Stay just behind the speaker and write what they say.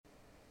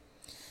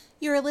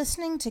You are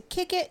listening to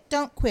Kick It,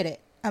 Don't Quit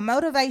It, a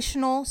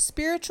motivational,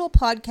 spiritual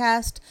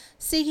podcast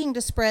seeking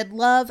to spread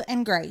love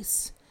and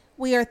grace.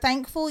 We are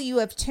thankful you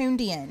have tuned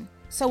in.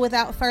 So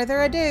without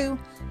further ado,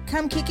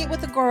 come kick it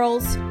with the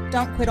girls.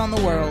 Don't quit on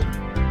the world.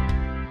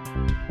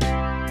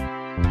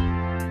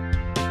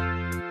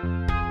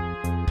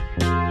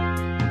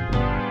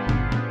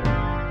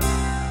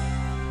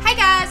 Hey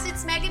guys,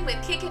 it's Megan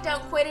with Kick It,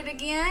 Don't Quit It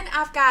again.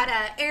 I've got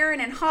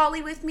Aaron and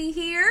Holly with me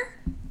here.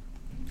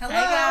 Hello.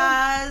 Hey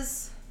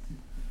guys.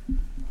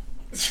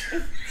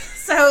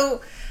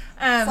 So,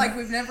 it's like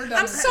we've never done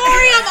I'm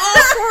sorry, I'm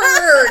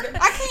awkward.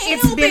 I can't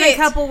It's help been it. a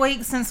couple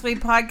weeks since we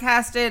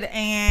podcasted,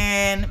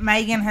 and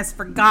Megan has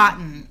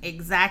forgotten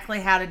exactly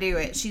how to do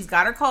it. She's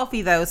got her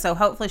coffee, though, so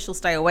hopefully she'll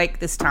stay awake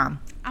this time.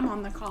 I'm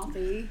on the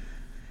coffee.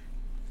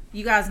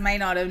 You guys may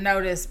not have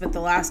noticed, but the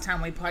last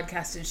time we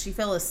podcasted, she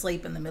fell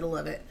asleep in the middle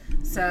of it.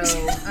 So,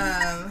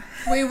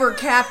 we were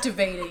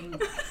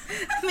captivating.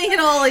 me and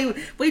Ollie,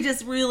 we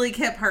just really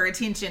kept her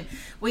attention.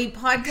 We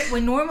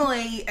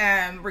normally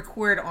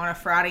record on a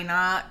Friday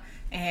night,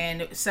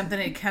 and something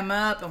had come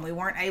up, and we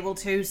weren't able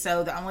to.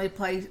 So the only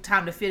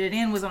time to fit it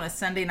in was on a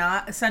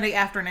Sunday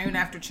afternoon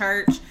after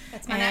church.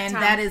 That's my nap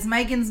time. That is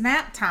Megan's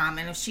nap time.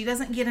 And if she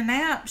doesn't get a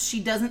nap, she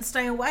doesn't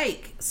stay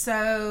awake.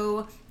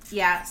 So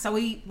yeah, so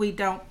we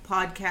don't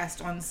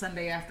podcast on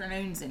Sunday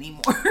afternoons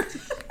anymore.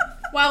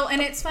 Well,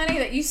 and it's funny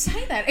that you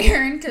say that,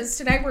 Aaron, because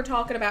today we're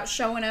talking about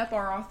showing up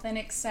our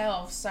authentic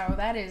self. So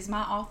that is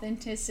my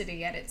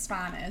authenticity at its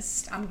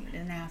finest. I'm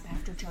getting a nap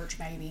after church,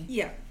 baby.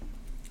 Yeah.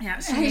 Yeah,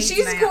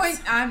 She's going.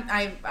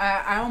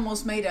 I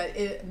almost made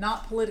a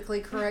not politically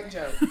correct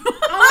joke. I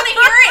want to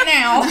hear it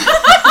now.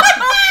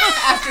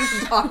 After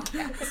the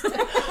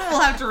podcast,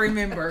 we'll have to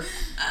remember.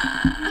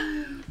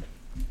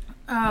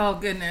 Oh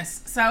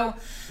goodness. So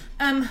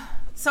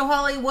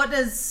Holly, what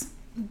does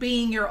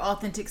being your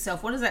authentic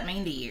self? What does that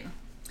mean to you?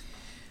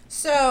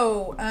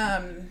 So,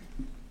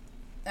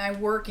 I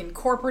work in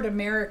corporate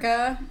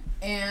America,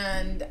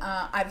 and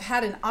I've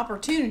had an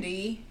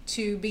opportunity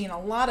to be in a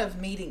lot of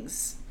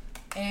meetings.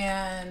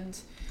 And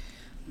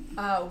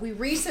we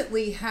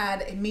recently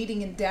had a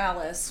meeting in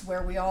Dallas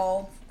where we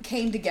all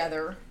came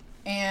together,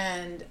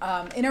 and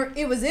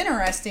it was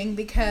interesting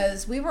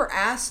because we were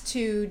asked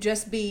to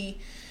just be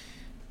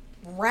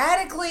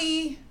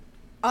radically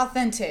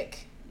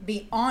authentic,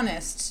 be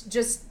honest,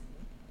 just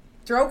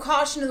throw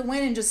caution to the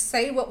wind and just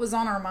say what was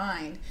on our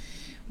mind.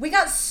 We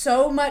got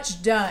so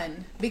much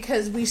done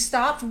because we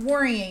stopped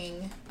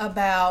worrying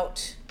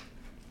about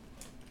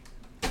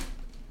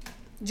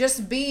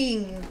just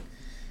being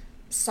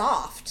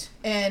soft,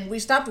 and we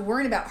stopped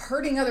worrying about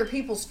hurting other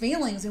people's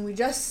feelings, and we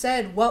just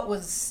said what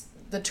was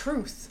the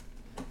truth.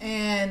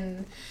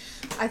 And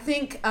I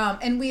think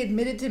and we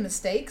admitted to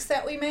mistakes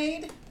that we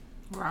made.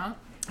 Right.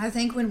 I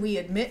think when we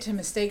admit to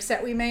mistakes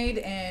that we made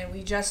and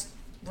we just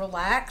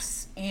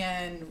relax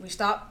and we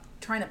stop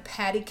trying to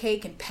patty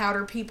cake and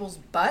powder people's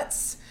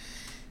butts,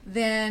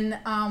 then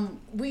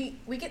we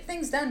get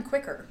things done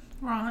quicker.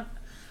 Right.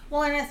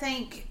 Well, and I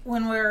think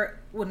when we're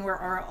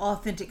our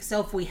authentic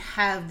self, we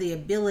have the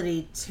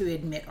ability to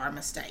admit our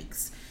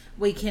mistakes.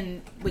 We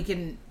can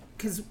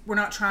because we're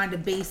not trying to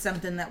be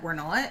something that we're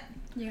not.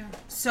 Yeah.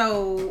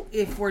 So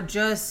if we're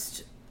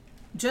just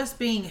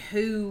being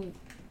who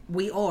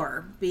we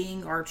are,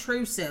 being our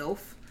true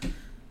self,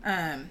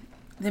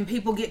 then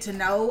people get to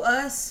know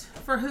us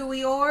for who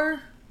we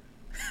are.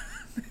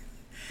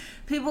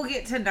 People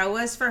get to know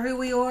us for who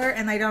we are,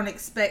 and they don't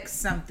expect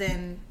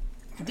something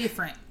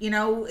different. You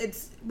know,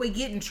 we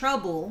get in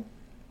trouble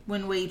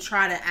when we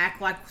try to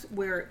act like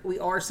we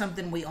are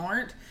something we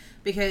aren't,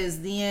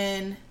 because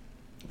then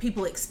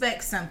people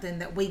expect something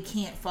that we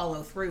can't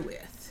follow through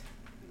with.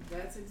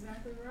 That's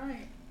exactly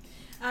right.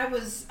 I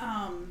was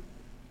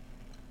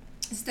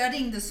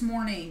studying this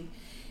morning,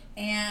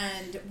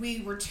 and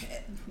we were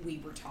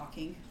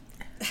talking.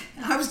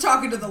 I was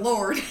talking to the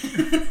Lord.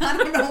 I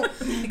don't know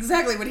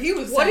exactly what he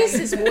was saying. What does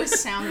his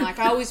voice sound like?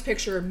 I always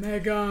picture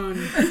Megan.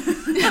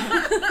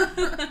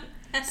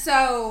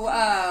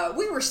 So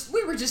we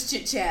were just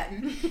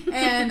chit-chatting,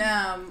 and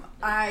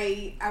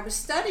I was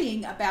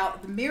studying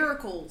about the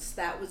miracles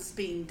that was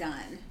being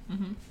done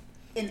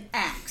in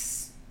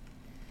Acts.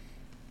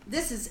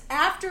 This is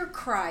after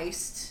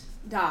Christ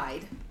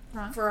died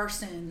for our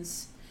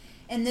sins,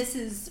 and this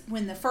is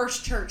when the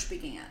first church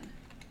began.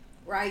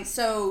 Right?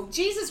 So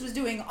Jesus was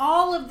doing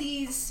all of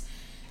these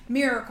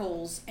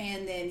miracles,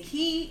 and then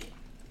he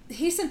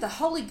sent the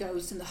Holy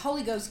Ghost, and the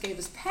Holy Ghost gave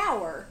us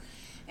power.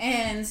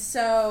 And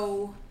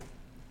so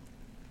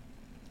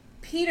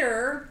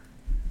Peter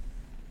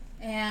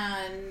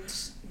and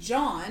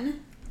John,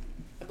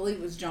 I believe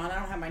it was John, I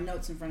don't have my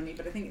notes in front of me,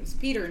 but I think it was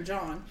Peter and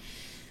John,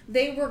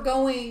 they were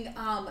going,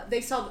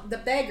 they saw the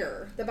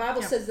beggar. The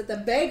Bible says that the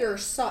beggar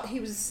he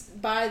was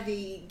by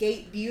the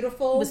gate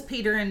beautiful. It was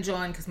Peter and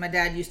John, because my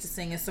dad used to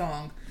sing a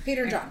song.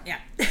 Peter and John. Yeah.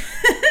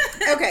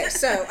 Okay,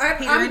 so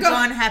Peter and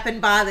John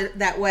happened by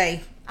that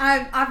way.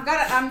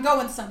 I'm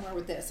going somewhere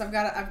with this. I've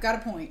got a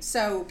point.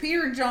 So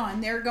Peter and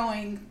John, they're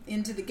going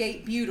into the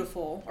gate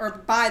beautiful,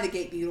 or by the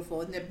gate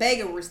beautiful, and the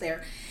beggar was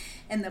there.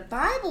 And the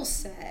Bible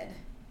said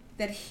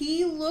that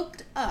he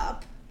looked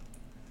up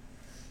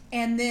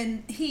and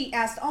then he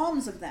asked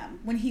alms of them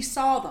when he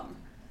saw them.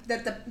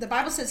 That the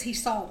Bible says he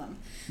saw them.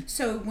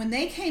 So when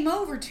they came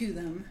over to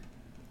them,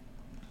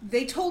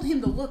 they told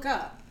him to look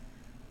up.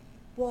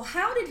 Well,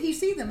 how did he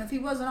see them if he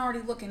wasn't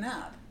already looking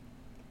up?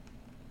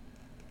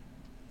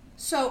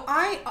 So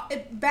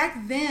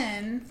back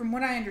then, from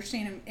what I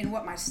understand and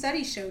what my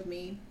study showed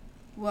me,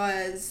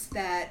 was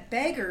that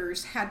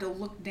beggars had to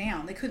look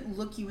down. They couldn't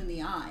look you in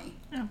the eye.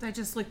 No, they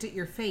just looked at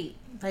your feet.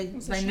 They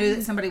knew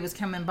that somebody was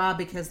coming by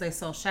because they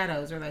saw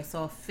shadows or they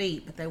saw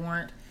feet, but they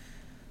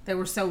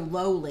were so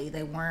lowly,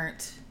 they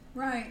weren't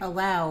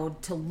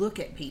allowed to look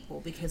at people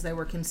because they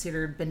were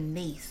considered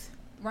beneath.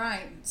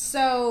 Right.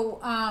 So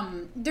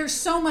there's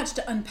so much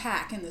to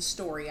unpack in this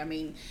story. I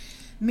mean,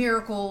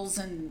 miracles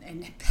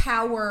and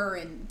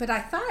power, but I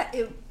thought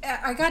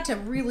I got to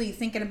really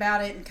thinking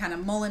about it and kind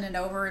of mulling it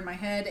over in my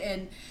head.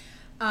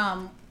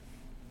 And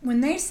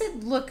when they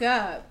said look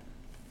up,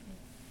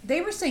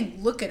 they were saying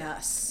look at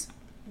us.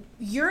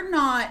 You're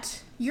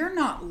not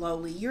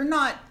lowly. You're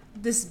not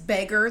this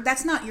beggar.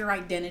 That's not your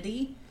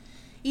identity,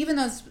 even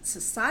though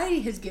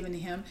society has given to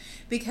him,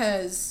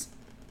 because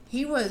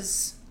he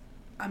was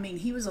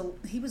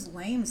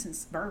lame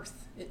since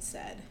birth. It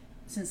said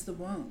since the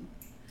womb.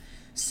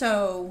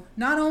 So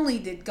not only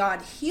did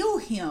God heal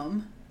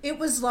him, it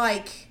was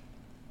like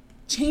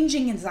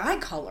changing his eye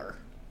color.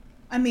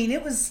 I mean,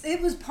 it was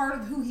part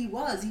of who he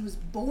was. He was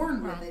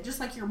born with it, just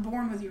like you're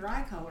born with your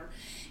eye color.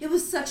 It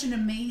was such an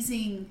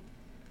amazing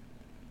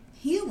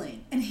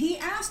healing. And he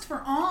asked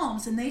for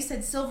alms, and they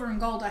said, silver and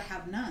gold I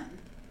have none.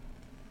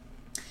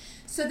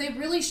 So they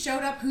really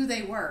showed up who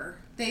they were.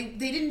 They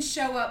didn't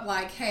show up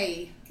like,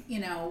 hey,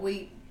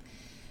 we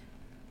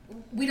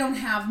don't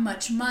have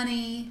much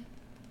money,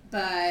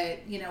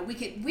 but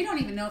we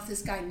don't even know if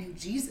this guy knew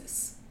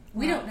Jesus.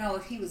 We don't know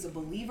if he was a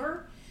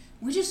believer.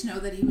 We just know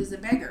that he was a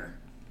beggar.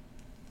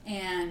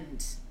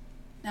 And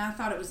now I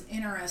thought it was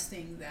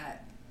interesting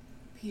that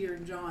Peter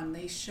and John,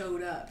 they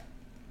showed up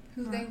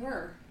who they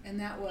were, and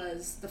that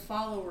was the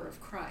follower of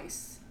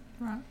Christ.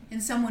 Right.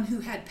 And someone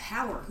who had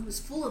power, who was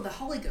full of the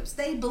Holy Ghost.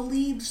 They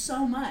believed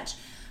so much.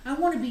 I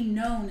want to be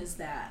known as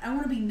that. I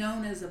want to be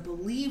known as a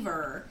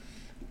believer,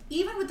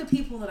 even with the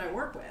people that I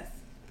work with.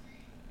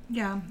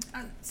 Yeah.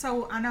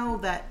 So I know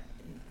that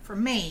for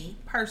me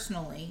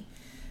personally,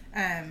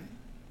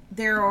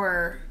 there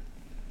are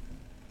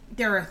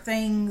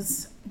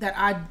things that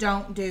I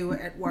don't do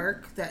at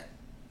work that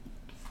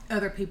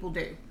other people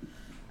do.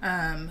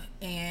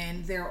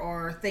 And there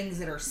are things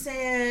that are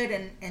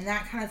said and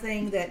that kind of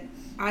thing that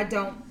I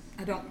don't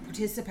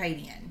participate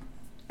in.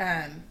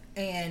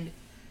 And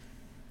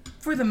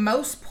for the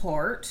most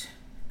part,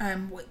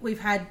 we've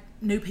had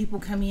new people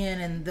come in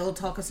and they'll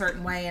talk a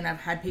certain way, and I've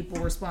had people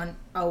respond,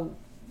 "Oh,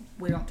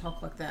 we don't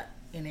talk like that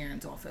in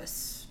Aaron's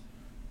office.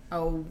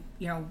 Oh,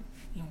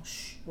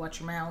 shh,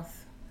 watch your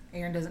mouth.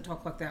 Aaron doesn't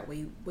talk like that.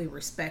 We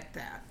respect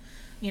that."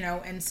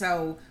 And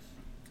so,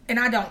 and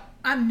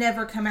I've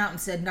never come out and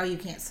said, "No, you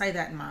can't say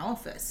that in my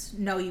office.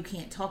 No, you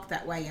can't talk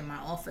that way in my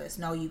office.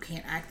 No, you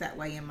can't act that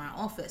way in my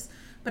office."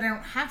 But I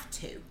don't have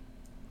to.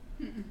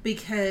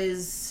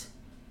 Because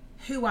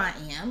who I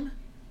am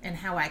and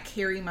how I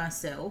carry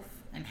myself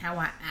and how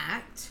I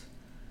act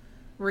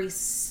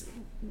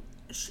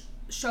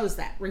shows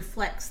that,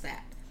 reflects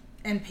that.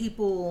 And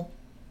people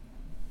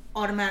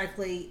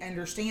automatically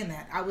understand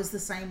that. I was the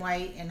same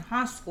way in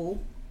high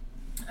school.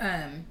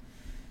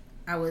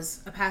 I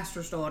was a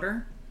pastor's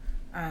daughter.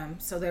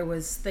 So there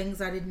was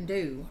things I didn't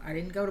do. I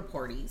didn't go to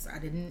parties. I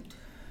didn't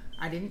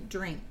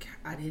drink.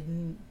 I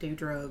didn't do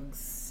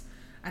drugs.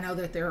 I know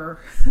that there are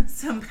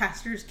some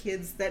pastors'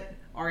 kids that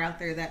are out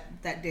there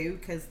that do,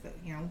 because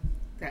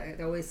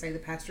they always say the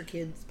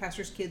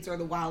pastor's kids are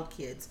the wild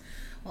kids.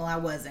 Well, I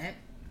wasn't.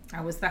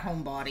 I was the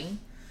homebody.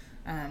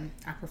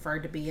 I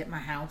preferred to be at my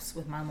house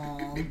with my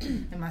mom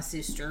and my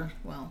sister.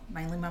 Well,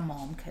 mainly my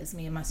mom, because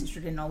me and my sister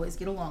didn't always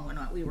get along when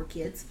we were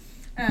kids.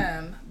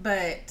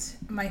 But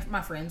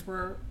my friends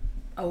were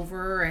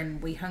over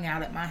and we hung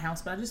out at my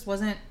house, but I just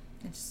wasn't.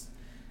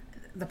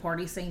 The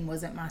party scene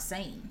wasn't my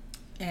scene.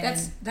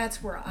 And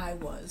that's where I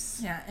was.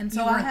 Yeah, and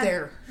so you weren't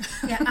there.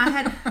 Yeah,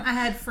 I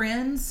had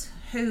friends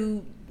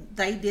who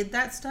they did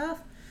that stuff,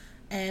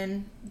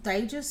 and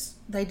they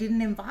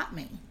didn't invite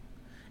me,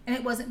 and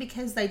it wasn't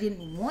because they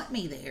didn't want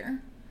me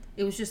there.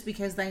 It was just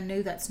because they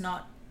knew that's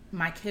not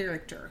my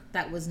character.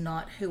 That was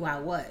not who I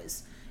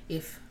was.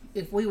 If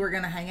we were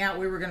going to hang out,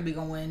 we were going to be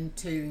going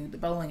to the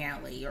bowling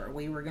alley, or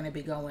we were going to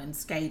be going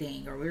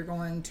skating, or we were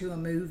going to a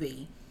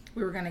movie.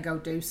 We were going to go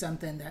do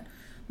something that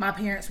my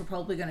parents were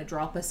probably going to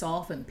drop us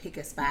off and pick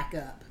us back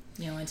up,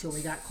 until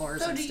we got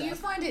cars and stuff. So do you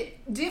find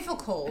it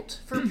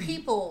difficult for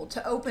people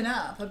to open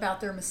up about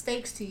their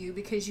mistakes to you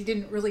because you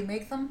didn't really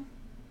make them?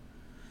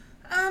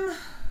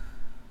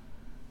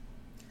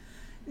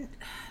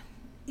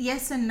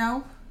 Yes and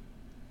no.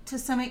 To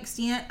some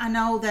extent. I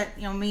know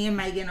that, me and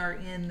Megan are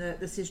in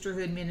the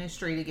sisterhood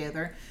ministry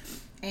together,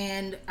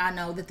 and I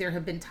know that there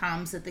have been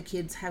times that the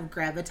kids have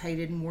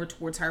gravitated more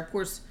towards her. Of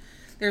course,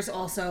 There's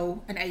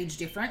also an age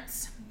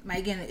difference.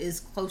 Megan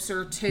is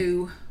closer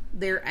to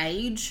their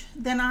age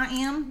than I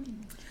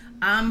am.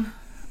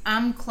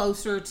 I'm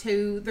closer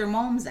to their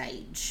mom's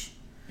age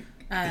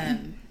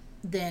than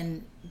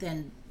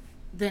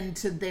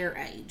to their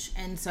age.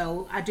 And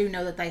so I do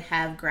know that they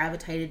have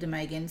gravitated to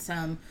Megan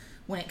some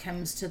when it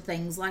comes to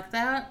things like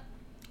that,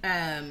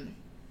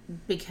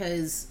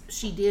 because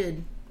she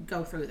did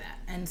go through that.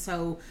 And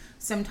so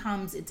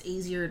sometimes it's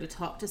easier to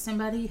talk to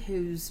somebody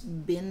who's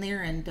been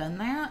there and done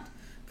that,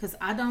 because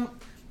I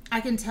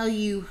can tell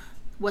you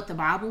what the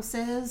Bible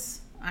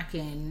says. I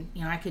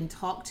can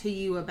talk to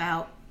you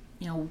about,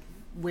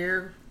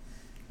 where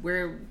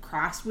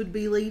Christ would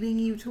be leading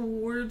you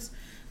towards,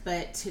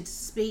 but to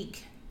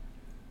speak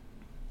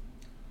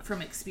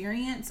from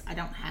experience, I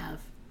don't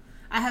have.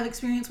 I have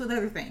experience with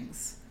other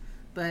things,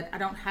 but I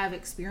don't have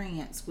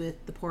experience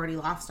with the party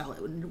lifestyle.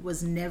 It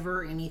was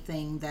never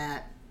anything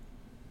that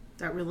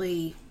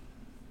really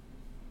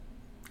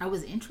I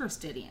was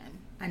interested in.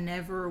 I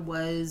never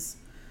was,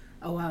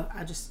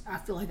 I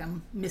feel like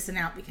I'm missing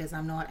out because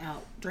I'm not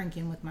out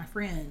drinking with my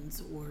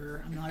friends,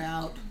 or I'm not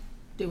out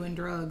doing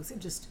drugs.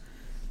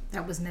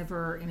 That was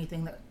never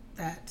anything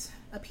that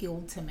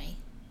appealed to me.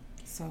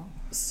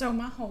 So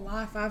my whole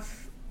life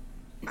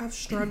I've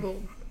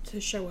struggled to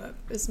show up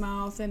as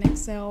my authentic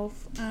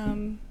self,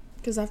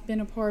 because I've been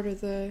a part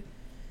of the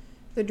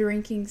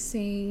drinking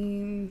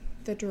scene,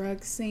 the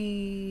drug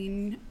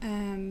scene.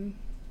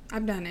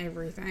 I've done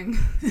everything.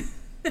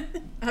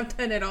 I've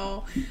done it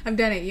all. I've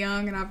done it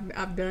young, and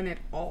I've done it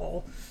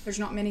all. There's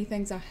not many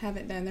things I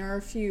haven't done. There are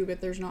a few, but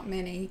there's not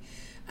many.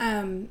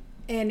 And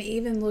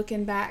even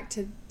looking back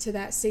to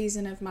that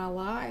season of my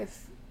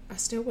life, I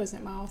still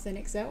wasn't my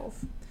authentic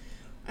self.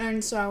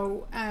 And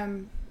so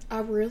I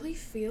really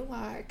feel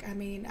like,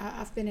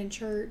 I've been in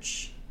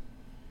church.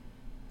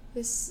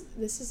 This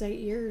is 8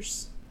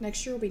 years.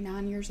 Next year will be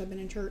 9 years I've been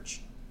in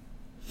church.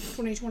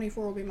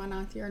 2024 will be my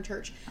 9th year in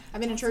church.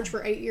 I've been in church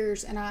for 8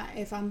 years, and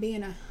if I'm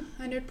being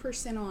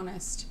 100%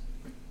 honest,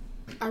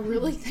 I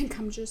really think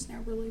I'm just now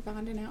really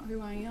finding out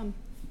who I am.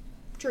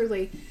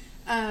 Truly.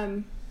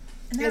 And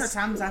there are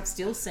times I've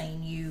still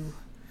seen you.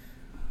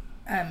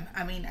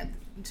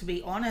 To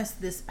be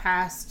honest, this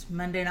past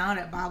Monday night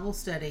at Bible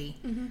study,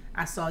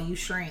 I saw you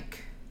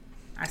shrink.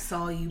 I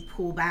saw you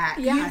pull back.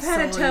 Yeah, you've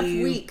had a tough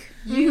week.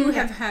 You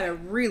have had a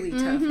really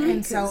tough week.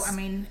 And so,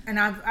 and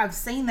I've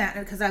seen that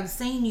because I've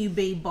seen you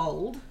be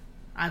bold.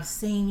 I've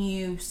seen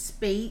you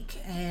speak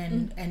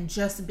and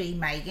just be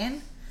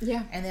Megan.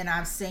 Yeah. And then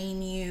I've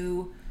seen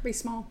you be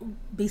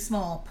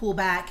small, pull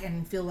back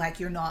and feel like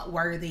you're not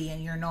worthy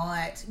and you're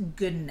not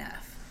good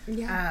enough.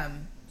 Yeah.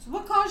 So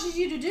what causes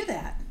you to do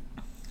that?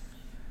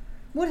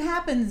 What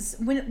happens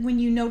when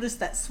you notice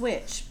that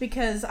switch?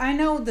 Because I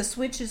know the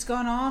switch has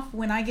gone off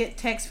when I get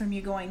texts from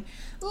you going,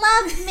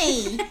 "Love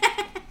me."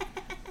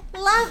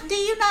 Do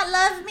you not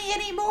love me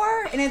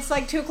anymore? And it's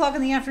like 2:00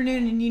 in the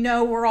afternoon, and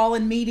we're all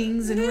in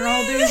meetings and we're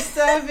all doing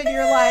stuff, and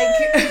you're like,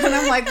 and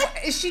I'm like,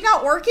 is she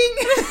not working?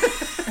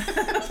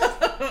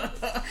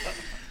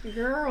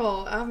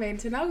 Girl,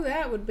 to know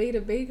that would be to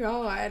be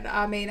God.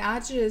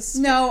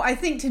 No, I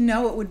think to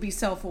know it would be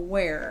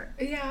self-aware.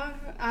 Yeah,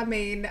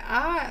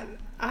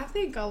 I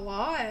think a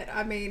lot.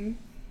 I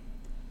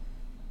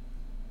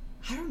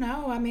don't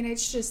know.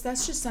 That's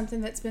just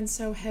something that's been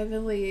so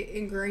heavily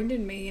ingrained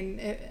in me,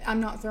 and I'm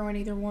not throwing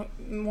either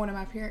one of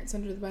my parents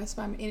under the bus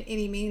by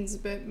any means,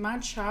 but my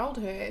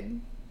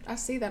childhood, I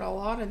see that a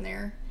lot in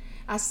there.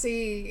 I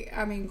see,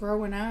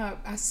 growing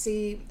up, I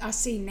see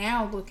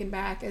now looking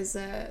back as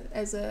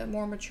a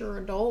more mature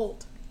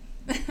adult,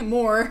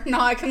 more,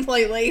 not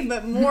completely,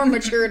 but more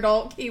mature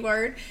adult,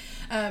 keyword.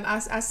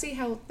 I see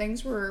how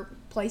things were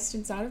placed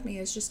inside of me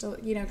as just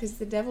because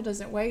the devil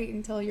doesn't wait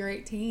until you're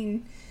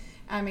 18.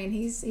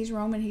 He's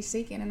roaming, he's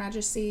seeking, and I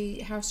just see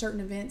how certain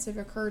events have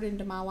occurred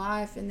into my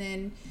life, and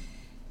then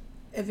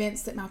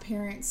events that my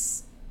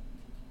parents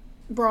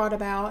brought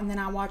about, and then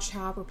I watched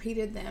how I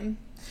repeated them.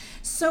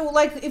 So,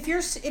 like, if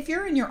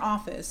you're in your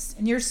office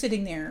and you're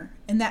sitting there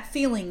and that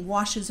feeling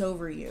washes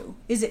over you,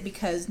 is it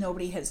because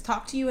nobody has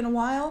talked to you in a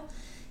while?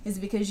 Is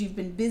it because you've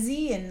been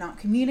busy and not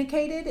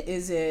communicated?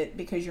 Is it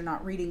because you're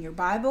not reading your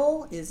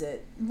Bible? Is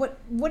it what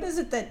is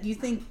it that you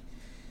think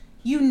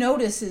you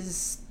notice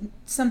is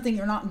something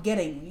you're not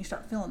getting when you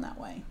start feeling that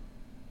way?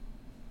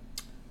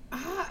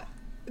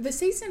 The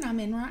season I'm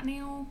in right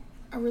now,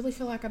 I really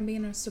feel like I'm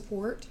being a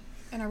support,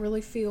 and I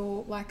really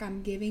feel like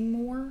I'm giving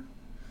more.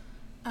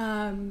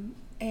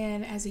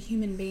 And as a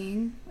human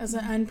being, as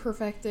an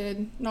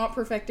unperfected, not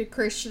perfected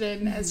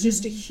Christian, as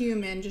just a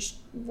human, just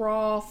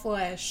raw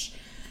flesh,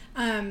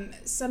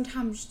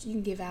 sometimes you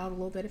can give out a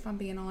little bit, if I'm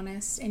being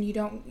honest, and you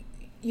don't,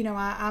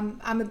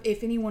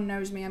 if anyone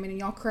knows me, and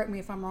y'all correct me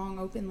if I'm wrong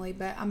openly,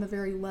 but I'm a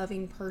very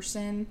loving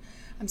person.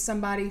 I'm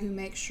somebody who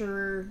makes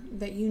sure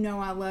that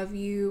I love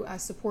you, I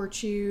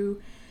support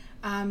you,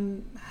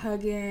 I'm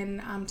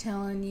hugging, I'm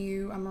telling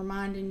you, I'm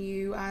reminding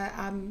you,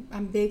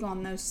 I'm big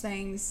on those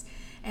things,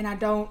 and I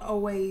don't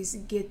always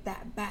get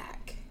that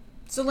back.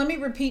 So let me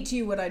repeat to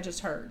you what I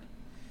just heard.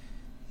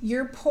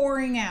 You're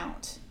pouring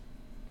out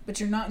but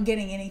you're not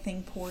getting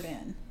anything poured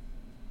in.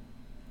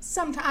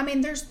 Sometimes, I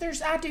mean,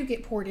 there's I do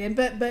get poured in,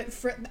 but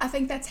I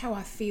think that's how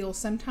I feel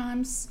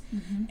sometimes,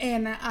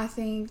 and I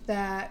think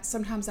that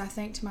sometimes I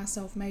think to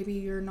myself, maybe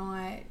you're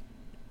not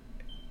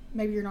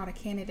a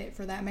candidate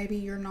for that. Maybe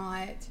you're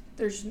not.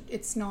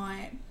 It's not.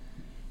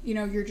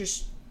 You're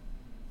just.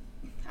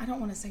 I don't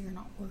want to say you're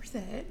not worth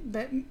it,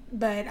 but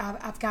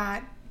I've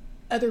got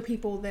other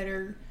people that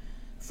are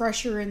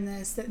fresher in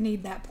this that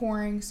need that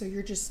pouring, so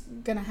you're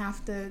just gonna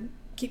have to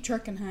keep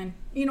trucking, hun.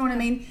 You know what I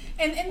mean?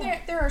 And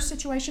there are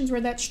situations where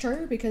that's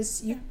true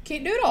because you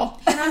can't do it all.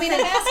 And I mean,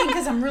 I'm asking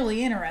because I'm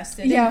really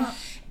interested. Yeah.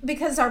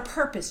 Because our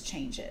purpose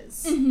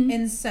changes.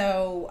 And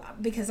so,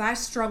 because I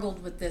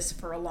struggled with this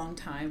for a long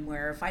time,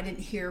 where if I didn't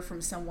hear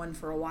from someone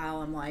for a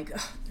while, I'm like,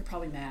 ugh, they're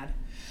probably mad.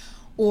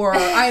 Or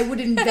I would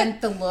invent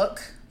the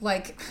look,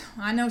 like,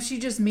 I know she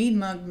just mean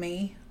mugged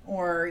me.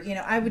 Or,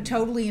 I would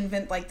totally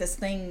invent like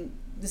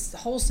this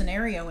whole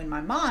scenario in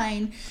my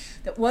mind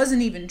that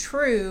wasn't even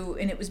true,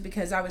 and it was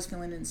because I was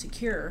feeling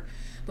insecure.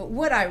 But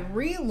what I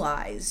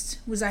realized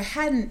was I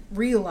hadn't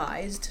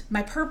realized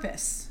my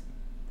purpose.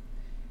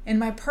 And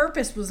my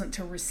purpose wasn't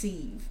to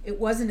receive. It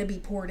wasn't to be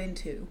poured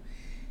into.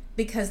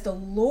 Because the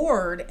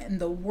Lord and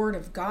the Word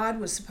of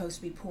God was supposed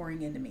to be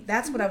pouring into me.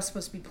 That's what I was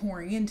supposed to be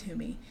pouring into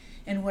me.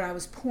 And what I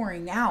was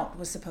pouring out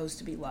was supposed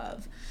to be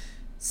love.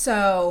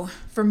 So,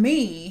 for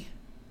me,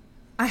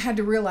 I had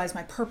to realize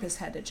my purpose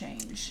had to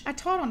change. I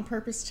taught on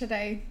purpose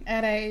today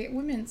at a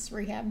women's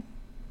rehab.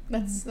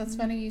 That's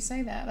funny you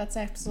say that. That's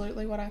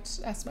absolutely what I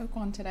spoke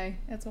on today.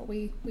 That's what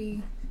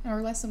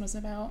our lesson was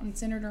about and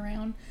centered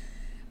around.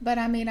 But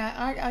I mean,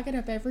 I get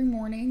up every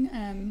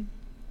morning.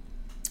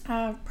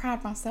 I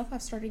pride myself.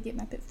 I've started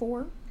getting up at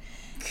 4,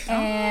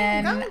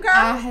 and go, girl.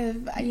 I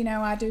have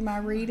I do my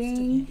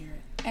reading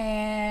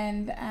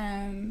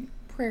and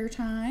prayer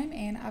time,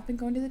 and I've been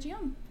going to the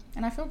gym.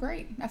 And I feel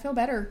great. I feel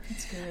better.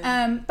 That's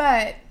good.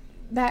 But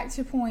back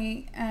to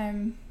point.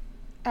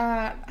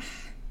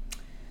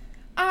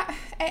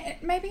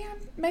 Maybe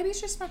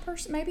it's just my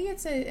person. Maybe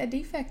it's a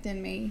defect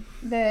in me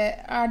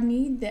that I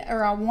need that,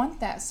 or I want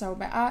that so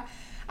bad.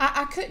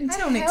 I couldn't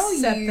tell you. I don't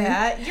accept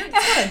that. It's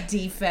not a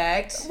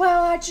defect.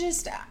 Well,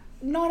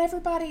 not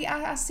everybody.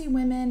 I see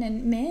women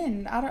and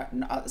men.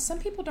 Some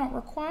people don't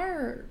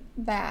require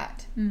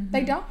that.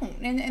 They don't,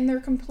 and they're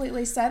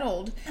completely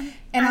settled.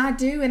 And I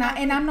do, and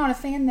I'm not a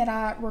fan that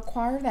I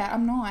require that.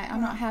 I'm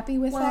not happy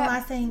with that. Well, I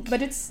think,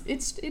 but it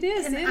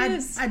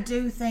is. I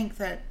do think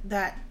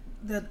that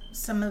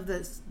some of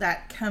this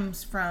that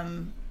comes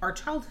from our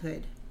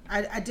childhood.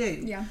 I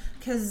do. Yeah.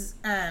 Because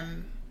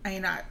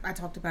I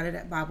talked about it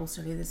at Bible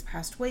study this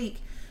past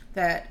week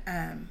that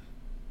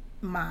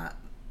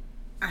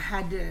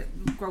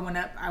growing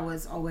up, I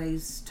was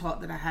always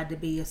taught that I had to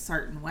be a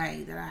certain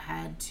way, that I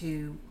had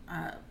to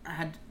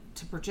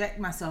project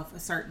myself a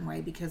certain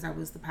way because I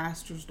was the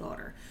pastor's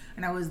daughter,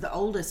 and I was the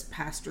oldest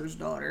pastor's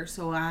daughter.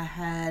 So I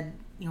had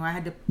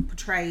to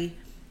portray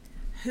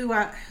who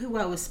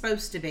I was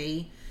supposed to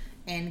be,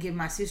 and give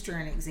my sister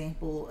an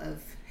example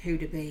of who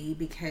to be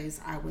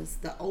because I was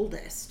the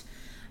oldest.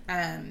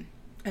 And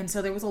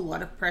so there was a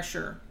lot of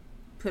pressure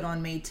put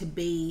on me to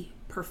be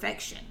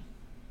perfection.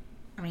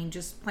 I mean,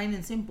 just plain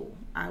and simple.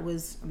 I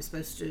was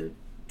supposed to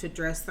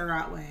dress the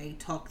right way,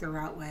 talk the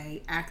right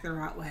way, act the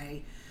right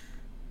way.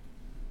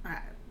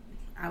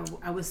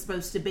 I was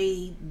supposed to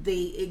be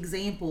the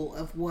example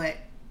of what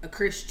a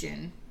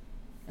Christian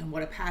and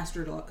what a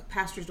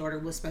pastor's daughter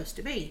was supposed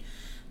to be.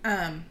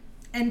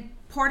 And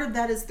part of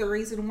that is the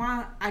reason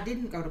why I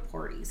didn't go to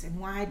parties and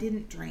why I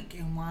didn't drink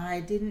and why I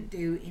didn't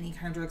do any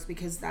kind of drugs,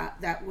 because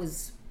that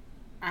was,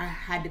 I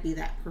had to be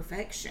that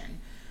perfection.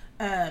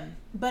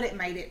 But it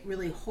made it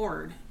really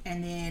hard.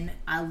 And then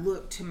I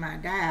looked to my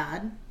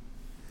dad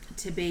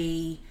to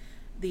be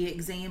the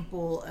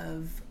example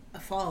of the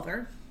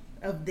father,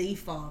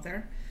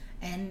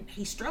 and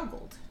he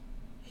struggled.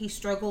 He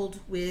struggled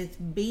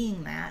with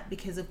being that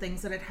because of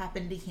things that had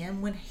happened to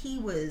him when he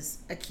was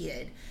a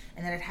kid,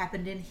 and that had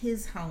happened in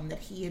his home that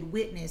he had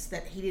witnessed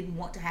that he didn't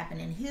want to happen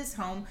in his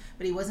home,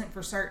 but he wasn't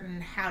for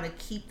certain how to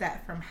keep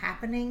that from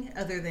happening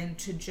other than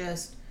to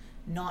just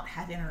not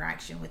have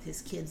interaction with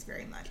his kids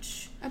very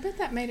much. I bet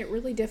that made it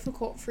really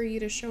difficult for you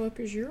to show up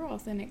as your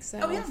authentic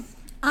self. Oh, yeah.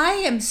 I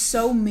am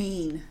so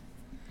mean.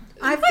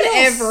 I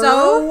feel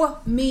so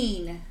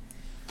mean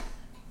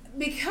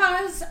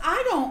because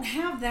I don't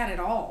have that at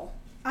all.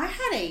 I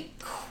had a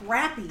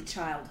crappy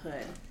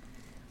childhood.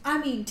 I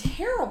mean,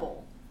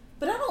 terrible.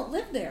 But I don't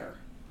live there.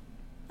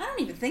 I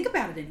don't even think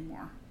about it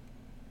anymore.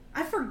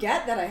 I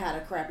forget that I had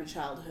a crappy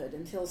childhood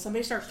until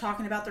somebody starts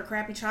talking about their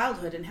crappy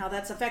childhood and how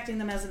that's affecting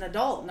them as an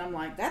adult. And I'm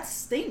like, that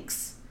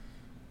stinks.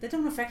 That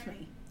don't affect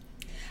me.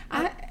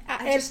 I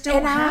just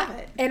don't have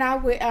it. And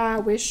I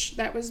wish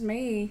that was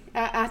me.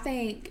 I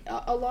think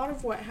a lot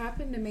of what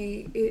happened to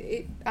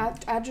me,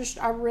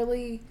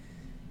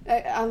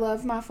 I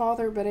love my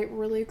father, but it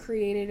really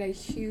created a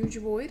huge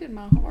void in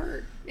my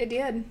heart. It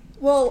did.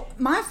 Well,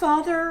 my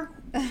father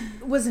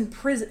was in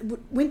prison,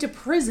 went to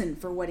prison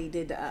for what he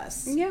did to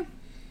us. Yeah.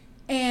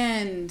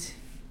 And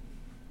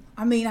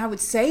I mean, I would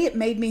say it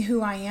made me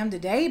who I am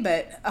today,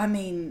 but I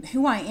mean,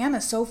 who I am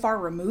is so far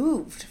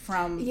removed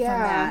from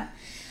that.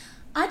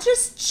 I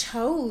just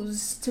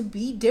chose to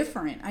be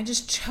different. I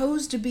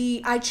chose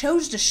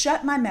to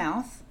shut my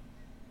mouth,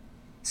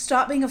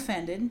 stop being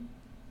offended,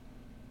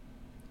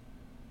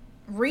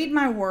 read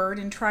my word,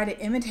 and try to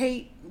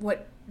imitate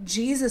what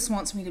Jesus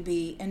wants me to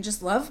be, and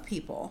just love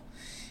people.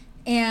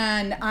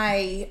 And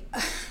I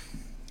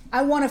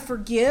want to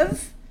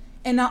forgive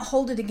and not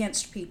hold it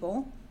against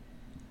people.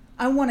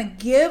 I want to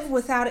give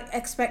without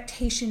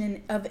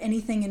expectation of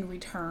anything in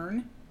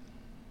return.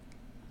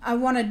 I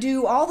want to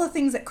do all the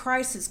things that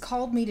Christ has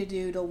called me to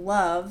do, to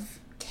love,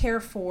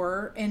 care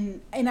for,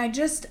 and I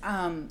just,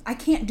 I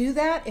can't do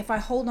that if I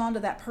hold on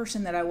to that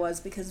person that I was,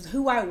 because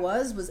who I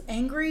was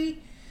angry,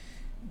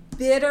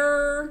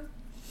 bitter,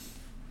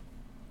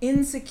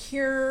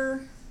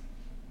 insecure.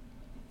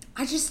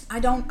 I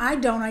don't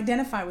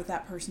identify with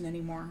that person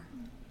anymore.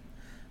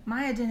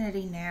 My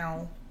identity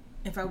now,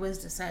 if I was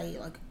to say,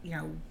 like, you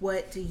know,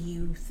 what do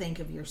you think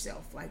of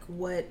yourself? Like,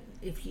 what,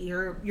 if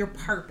your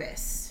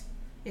purpose,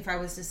 if I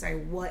was to say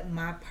what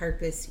my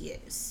purpose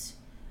is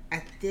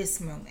at this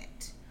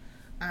moment,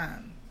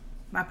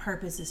 my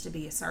purpose is to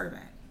be a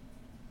servant.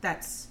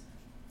 That's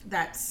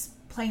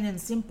plain and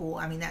simple.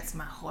 I mean, that's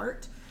my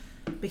heart,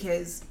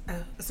 because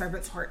a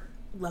servant's heart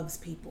loves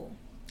people.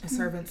 A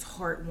servant's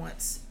heart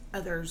wants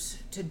others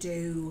to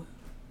do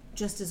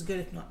just as good,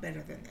 if not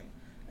better than them.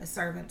 A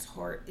servant's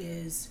heart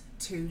is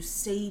to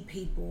see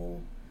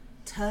people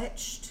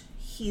touched,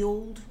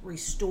 healed,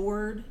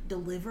 restored,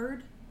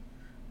 delivered,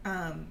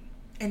 and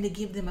to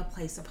give them a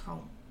place of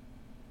home.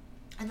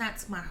 And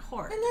that's my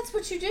heart. And that's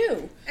what you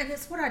do. And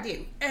that's what I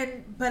do.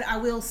 But I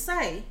will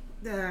say,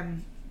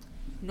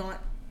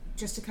 not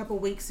just a couple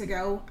weeks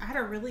ago, I had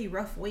a really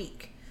rough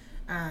week.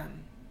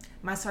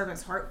 My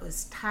servant's heart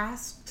was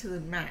tasked to the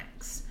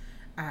max.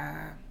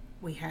 I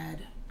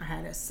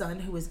had a son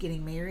who was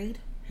getting married,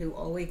 who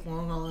all week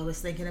long all I was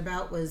thinking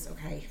about was,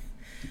 okay,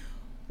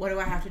 what do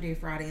I have to do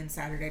Friday and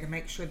Saturday to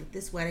make sure that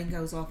this wedding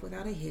goes off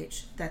without a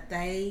hitch, that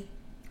they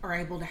are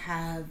able to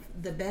have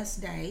the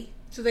best day.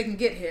 So they can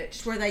get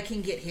hitched. Where they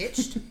can get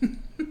hitched.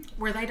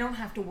 Where they don't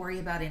have to worry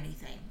about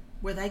anything.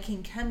 Where they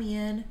can come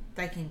in,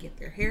 they can get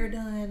their hair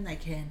done, they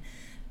can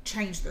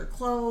change their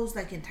clothes,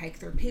 they can take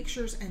their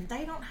pictures, and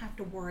they don't have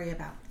to worry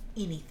about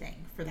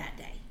anything for that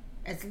day.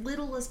 As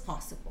little as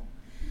possible.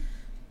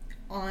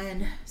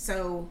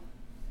 So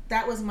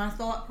that was my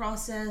thought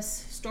process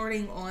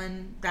starting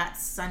on that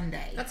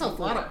Sunday. That's a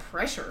lot of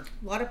pressure.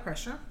 A lot of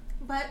pressure.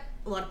 But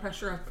a lot of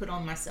pressure I've put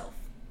on myself.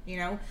 You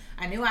know,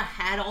 I knew I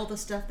had all the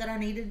stuff that I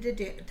needed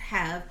to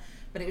have,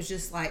 but it was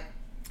just like,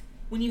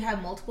 when you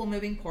have multiple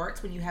moving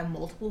parts, when you have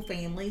multiple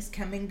families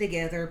coming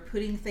together,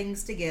 putting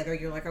things together,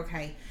 you're like,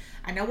 okay,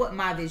 I know what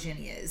my vision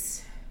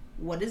is.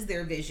 What is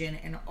their vision?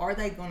 And are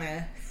they going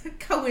to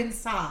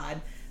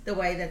coincide the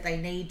way that they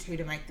need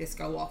to make this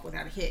go off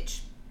without a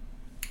hitch?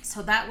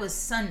 So that was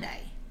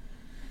Sunday.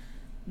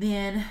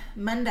 Then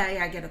Monday,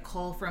 I get a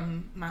call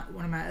from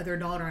one of my other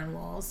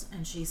daughter-in-laws,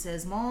 and she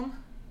says, Mom,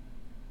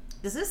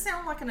 does this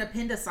sound like an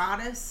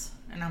appendicitis?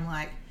 And I'm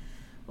like,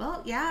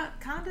 well, yeah, it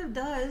kind of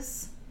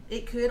does.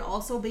 It could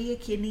also be a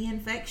kidney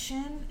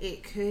infection.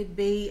 It could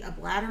be a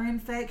bladder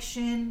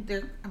infection.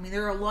 There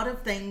are a lot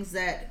of things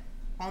that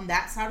on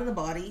that side of the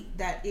body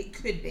that it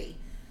could be.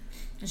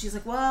 And she's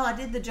like, well, I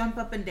did the jump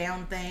up and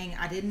down thing.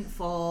 I didn't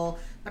fall,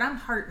 but I'm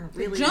hurting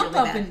really, jump really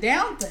up bad. And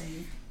down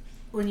thing?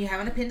 When you have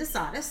an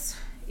appendicitis,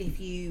 if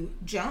you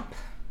jump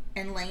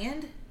and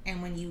land,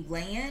 and when you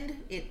land,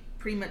 it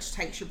pretty much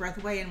takes your breath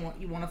away and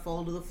you want to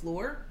fall to the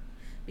floor,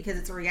 because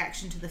it's a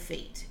reaction to the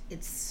feet.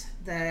 It's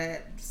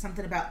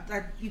something about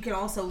that. You can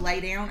also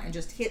lay down and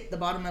just hit the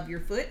bottom of your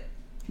foot.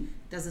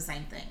 Does the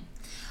same thing.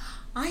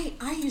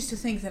 I used to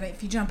think that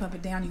if you jump up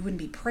and down, you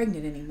wouldn't be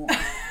pregnant anymore.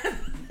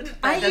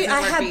 I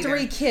had either.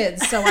 3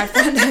 kids, so I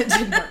found that it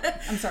didn't work.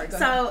 I'm sorry, go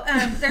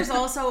ahead. So there's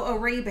also a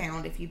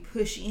rebound. If you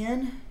push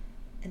in,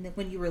 and then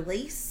when you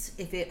release,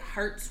 if it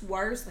hurts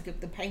worse, like if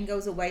the pain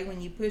goes away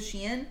when you push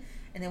in,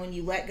 and then when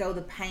you let go,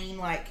 the pain,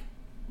 like,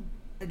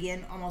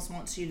 again, almost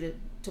wants you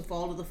to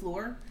fall to the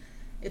floor,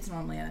 it's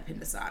normally an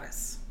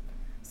appendicitis.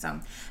 So,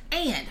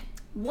 and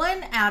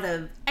 1 out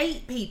of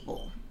 8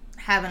 people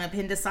have an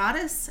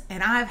appendicitis,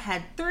 and I've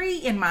had 3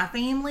 in my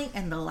family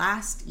in the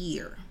last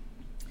year.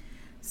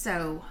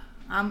 So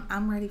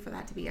I'm ready for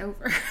that to be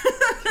over.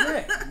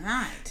 Good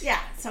night. Yeah,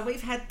 so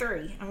we've had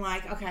 3. I'm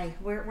like, okay,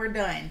 we're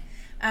done.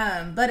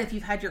 But if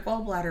you've had your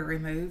gallbladder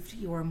removed,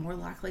 you are more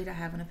likely to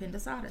have an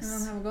appendicitis. I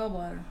don't have a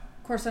gallbladder.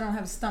 Of course, I don't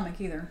have a stomach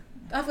either.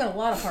 I've got a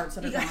lot of parts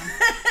that are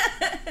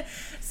gone.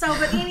 So,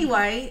 but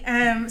anyway,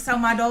 so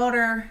my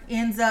daughter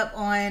ends up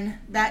on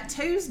that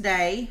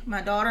Tuesday,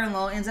 my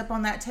daughter-in-law ends up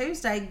on that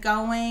Tuesday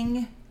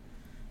going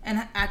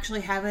and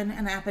actually having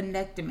an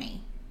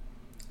appendectomy.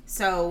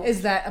 So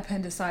is that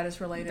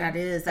appendicitis related? That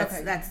is.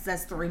 Okay.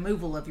 That's the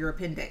removal of your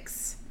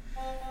appendix.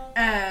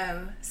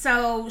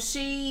 So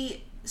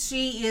she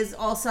was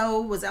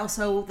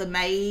also the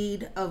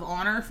maid of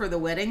honor for the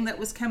wedding that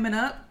was coming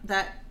up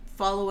that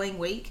following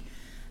week.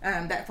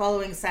 that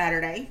following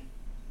Saturday,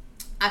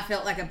 I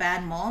felt like a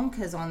bad mom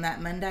because on that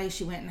Monday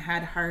she went and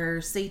had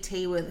her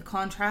CT with a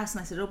contrast,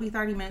 and I said, it'll be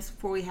 30 minutes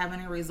before we have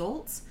any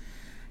results.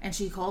 And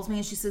she calls me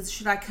and she says,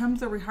 should I come to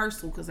the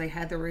rehearsal? Because they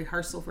had the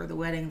rehearsal for the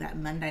wedding that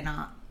Monday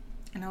night.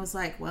 And I was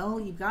like, well,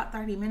 you've got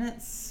 30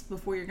 minutes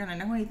before you're going to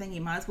know anything.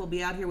 You might as well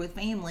be out here with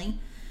family.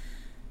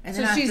 And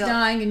so she's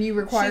dying and you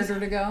required her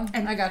to go?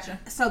 And I gotcha.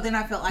 So then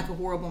I felt like a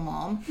horrible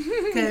mom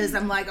because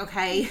I'm like,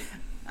 okay,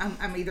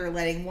 I'm either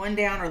letting one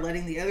down or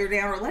letting the other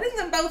down or letting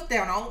them both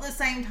down all at the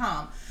same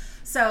time.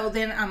 So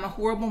then I'm a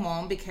horrible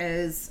mom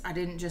because I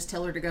didn't just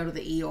tell her to go to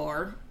the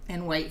ER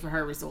and wait for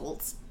her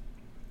results.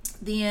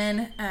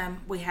 Then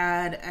we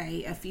had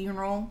a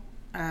funeral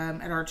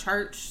at our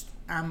church.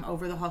 I'm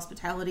over the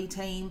hospitality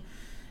team.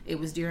 It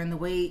was during the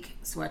week,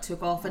 so I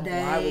took off a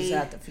day. I was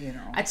at the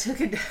funeral. I took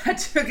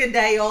a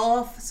day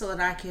off so that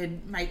I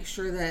could make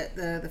sure that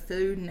the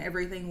food and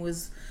everything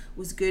was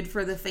good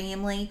for the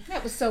family.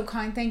 That was so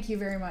kind. Thank you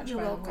very much. You're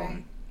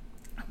welcome.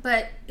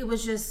 But it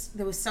was just,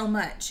 there was so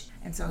much.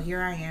 And so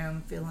here I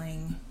am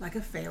feeling like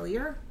a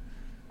failure.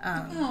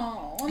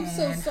 I'm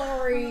so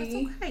sorry. Oh,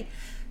 it's okay.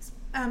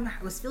 I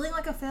was feeling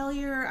like a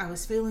failure. I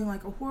was feeling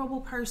like a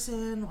horrible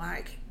person.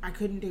 Like I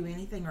couldn't do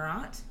anything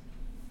right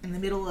in the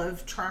middle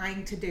of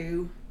trying to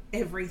do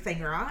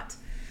everything right.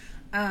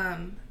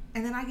 And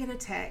then I get a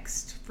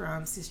text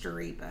from Sister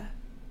Reba.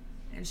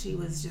 And she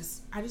was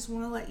just, I just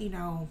want to let you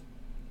know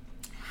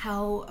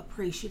how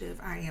appreciative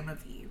I am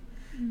of you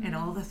and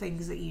all the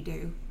things that you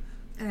do.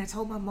 And I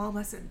told my mom,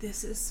 I said,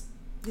 this is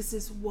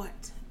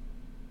what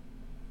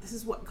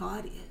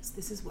God is.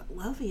 This is what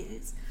love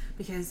is.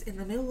 Because in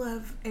the middle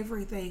of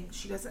everything,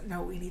 she doesn't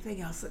know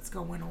anything else that's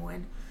going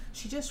on.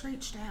 She just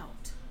reached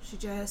out. She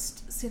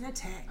just sent a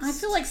text. I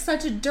feel like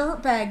such a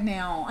dirtbag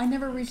now. I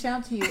never reached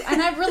out to you.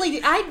 And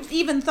I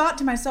even thought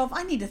to myself,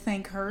 I need to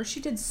thank her. She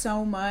did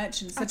so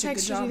much and such a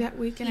good job. I texted you that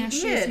week and You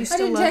asked you if did. you I still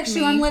didn't loved text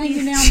me. you. I'm letting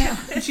you now.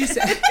 She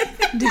said,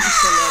 "Do you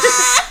still love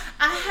me?"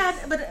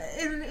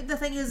 But the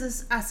thing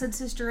is I said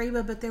Sister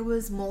Reba, but there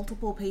was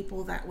multiple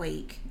people that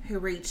week who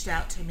reached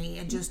out to me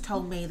and just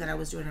told me that I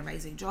was doing an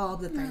amazing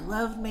job, that they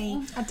loved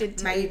me. I did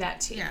tell you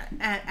that too. Yeah,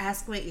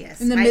 ask me,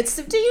 yes. In the midst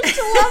of, do you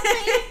still love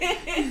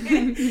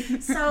me?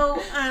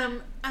 So,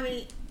 I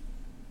mean,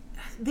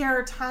 there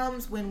are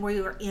times when we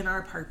are in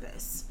our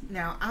purpose.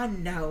 Now, I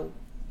know,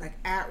 like,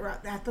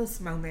 at this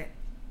moment,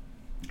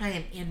 I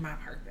am in my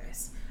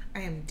purpose.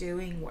 I am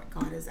doing what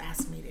God has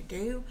asked me to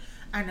do.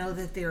 I know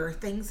that there are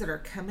things that are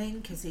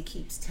coming because He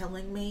keeps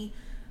telling me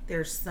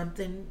there's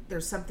something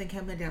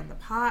coming down the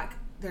pike.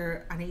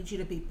 I need you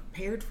to be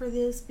prepared for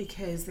this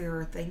because there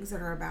are things that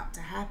are about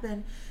to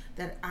happen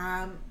that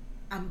I'm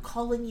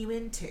calling you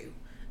into.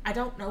 I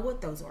don't know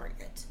what those are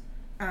yet.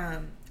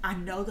 I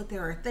know that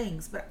there are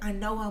things, but I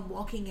know I'm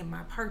walking in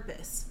my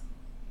purpose.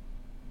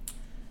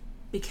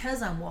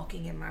 Because I'm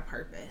walking in my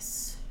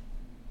purpose,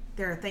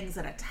 there are things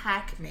that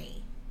attack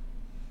me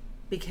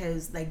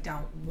because they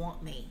don't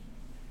want me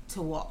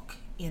to walk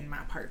in my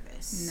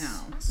purpose.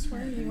 No. I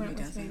swear you went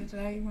with me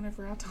today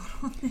whenever I told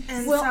on this.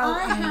 And Well, so,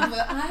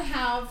 I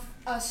have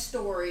a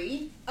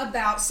story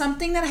about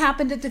something that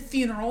happened at the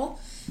funeral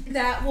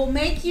that will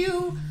make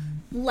you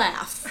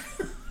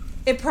laugh.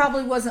 It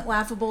probably wasn't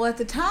laughable at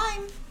the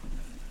time,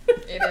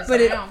 It is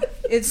but now.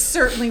 it's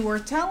certainly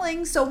worth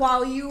telling. So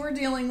while you were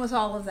dealing with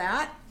all of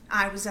that,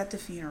 I was at the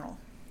funeral.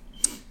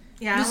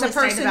 yeah, There's a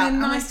person I in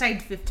my- only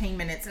stayed 15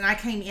 minutes, and I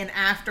came in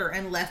after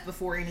and left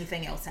before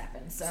anything else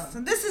happened. So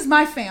this is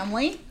my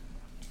family.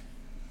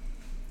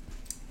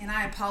 And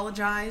I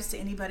apologize to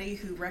anybody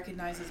who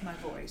recognizes my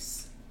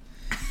voice.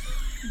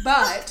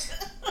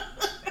 But,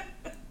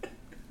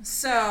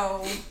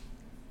 so,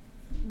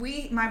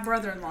 my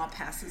brother-in-law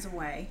passes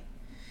away.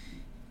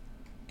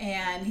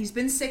 And he's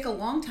been sick a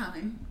long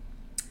time.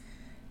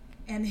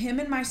 And him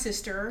and my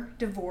sister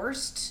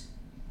divorced.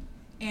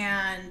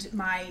 And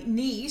my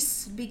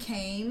niece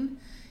became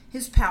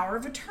his power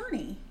of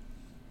attorney.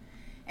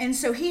 And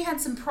so he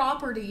had some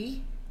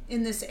property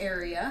in this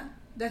area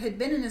that had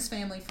been in his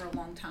family for a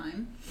long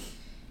time,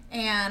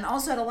 and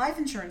also had a life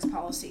insurance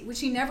policy, which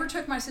he never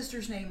took my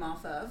sister's name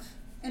off of,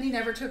 and he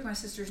never took my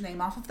sister's name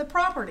off of the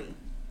property.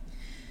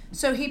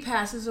 So he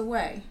passes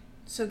away.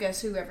 So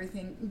guess who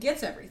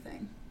gets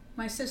everything?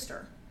 My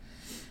sister.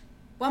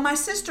 Well, my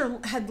sister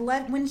had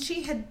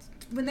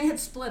when they had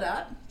split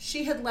up,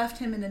 she had left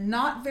him in a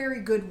not very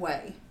good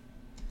way.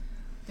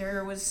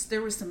 There was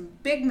some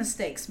big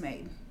mistakes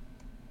made.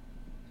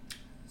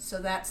 So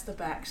that's the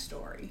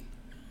backstory.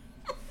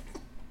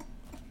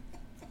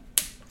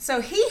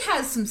 So he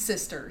has some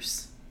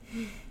sisters.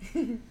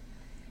 And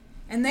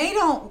they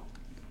don't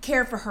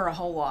care for her a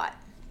whole lot.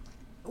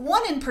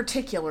 One in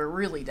particular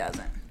really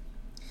doesn't.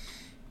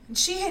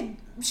 She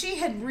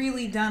had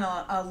really done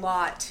a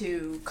lot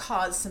to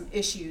cause some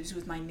issues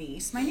with my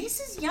niece. My niece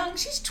is young.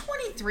 She's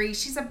 23.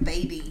 She's a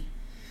baby.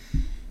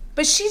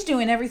 But she's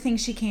doing everything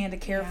she can to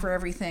care for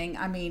everything.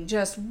 I mean,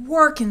 just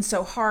working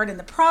so hard in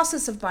the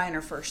process of buying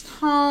her first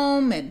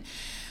home and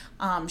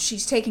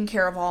She's taking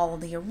care of all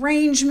of the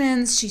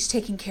arrangements. She's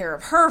taking care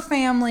of her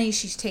family.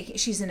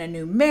 She's in a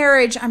new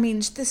marriage. I mean,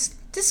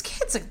 this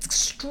kid's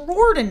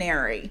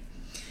extraordinary.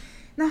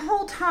 And the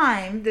whole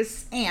time,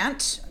 this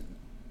aunt,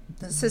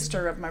 the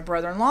sister of my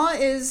brother-in-law,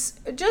 is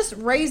just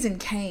raising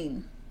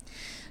Cain.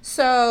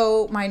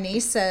 So my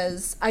niece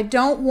says, I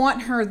don't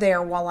want her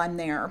there while I'm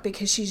there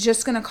because she's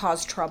just going to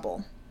cause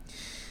trouble.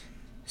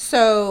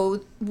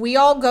 So we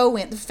all go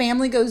in. The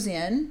family goes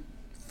in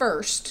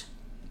first.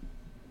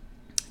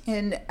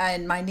 And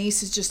my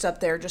niece is just up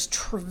there just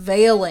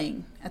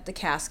travailing at the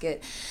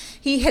casket.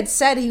 He had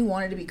said he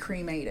wanted to be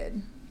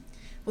cremated.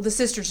 Well, the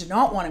sisters did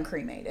not want him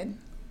cremated.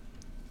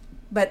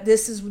 But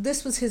this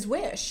was his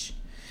wish.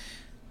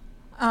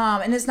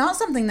 And it's not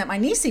something that my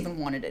niece even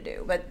wanted to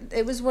do, but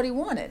it was what he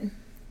wanted.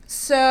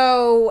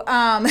 So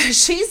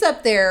she's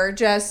up there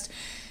just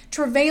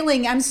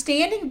travailing. I'm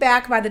standing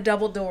back by the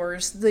double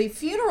doors. The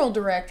funeral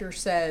director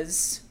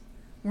says,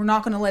 we're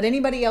not going to let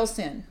anybody else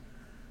in.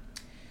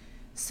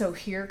 So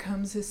here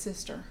comes his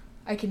sister.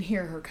 I can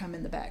hear her come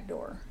in the back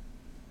door.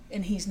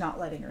 And he's not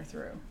letting her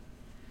through.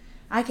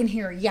 I can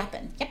hear her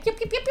yapping. Yap, yap,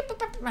 yap, yap, yap,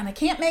 yap, and I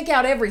can't make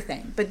out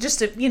everything. But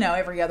just,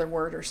 every other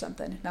word or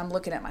something. And I'm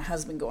looking at my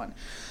husband going,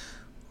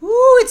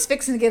 ooh, it's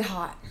fixing to get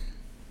hot.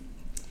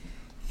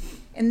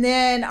 And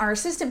then our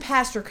assistant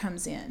pastor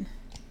comes in.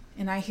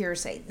 And I hear her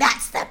say,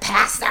 that's the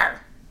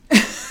pastor.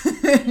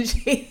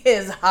 She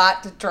is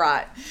hot to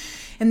trot.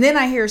 And then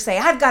I hear her say,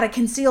 I've got a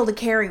concealed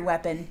carry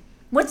weapon.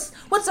 What's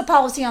the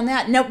policy on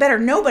that? No, better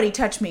nobody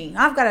touch me.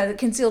 I've got a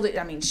concealed.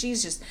 I mean,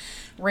 she's just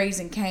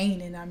raising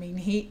Cain, and I mean,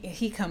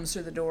 he comes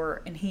through the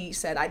door, and he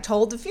said, I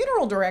told the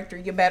funeral director,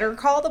 you better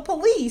call the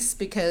police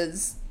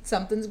because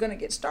something's going to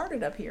get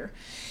started up here.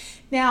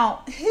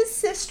 Now, his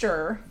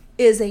sister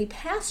is a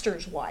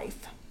pastor's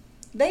wife.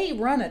 They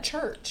run a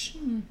church,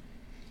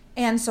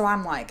 and so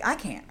I'm like, I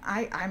can't.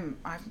 I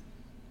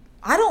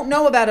don't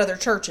know about other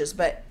churches,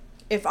 but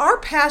if our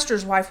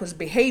pastor's wife was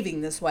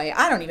behaving this way,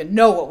 I don't even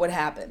know what would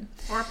happen.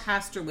 Our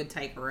pastor would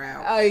take her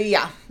out.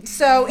 Yeah.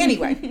 So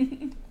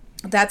anyway,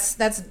 that's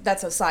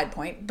a side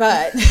point,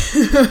 but he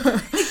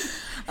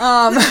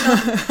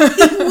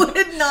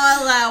would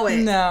not allow it.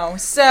 No.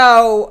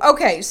 So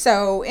okay.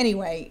 So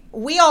anyway,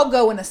 we all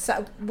go in a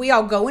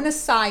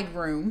side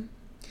room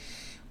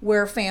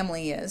where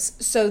family is,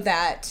 so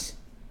that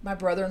my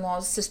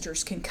brother-in-law's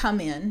sisters can come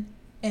in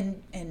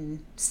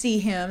and see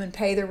him and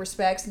pay their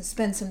respects and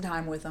spend some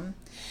time with him.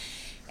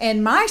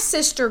 And my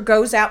sister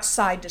goes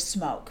outside to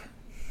smoke.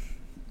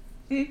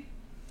 And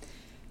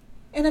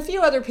a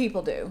few other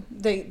people do.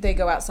 They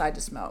go outside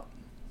to smoke.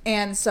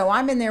 And so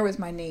I'm in there with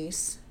my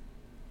niece,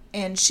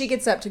 and she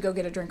gets up to go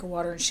get a drink of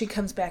water, and she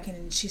comes back in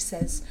and she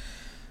says,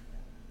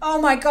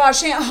 oh my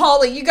gosh, Aunt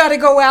Holly, you got to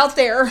go out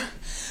there.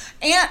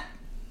 Aunt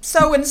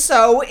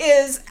so-and-so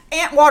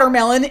Aunt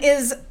Watermelon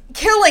is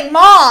killing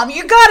Mom.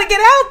 You got to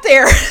get out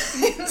there.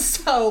 And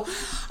so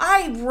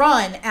I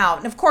run out.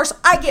 And of course,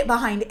 I get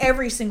behind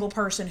every single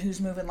person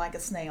who's moving like a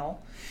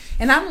snail.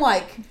 And I'm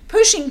like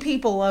pushing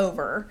people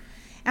over.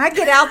 And I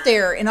get out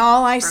there, and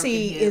all I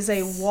see is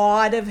a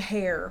wad of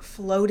hair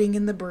floating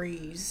in the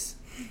breeze.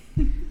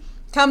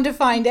 Come to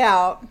find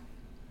out,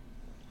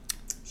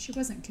 she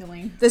wasn't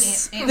killing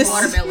Aunt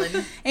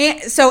Watermelon.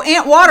 So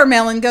Aunt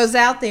Watermelon goes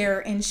out there,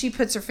 and she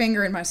puts her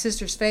finger in my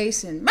sister's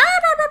face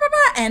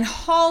and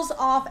hauls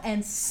off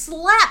and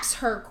slaps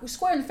her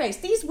square in the face.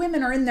 These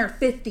women are in their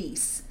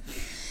 50s.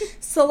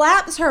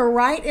 Slaps her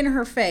right in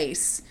her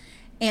face.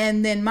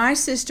 And then my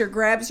sister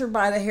grabs her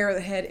by the hair of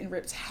the head and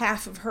rips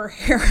half of her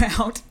hair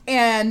out.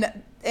 And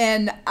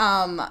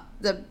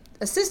the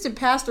assistant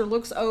pastor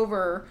looks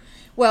over.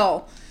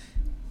 Well,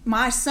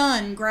 my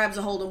son grabs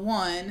a hold of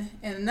one,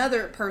 and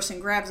another person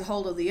grabs a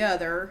hold of the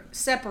other,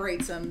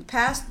 separates them.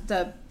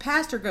 The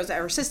pastor goes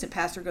out, or assistant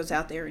pastor goes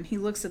out there, and he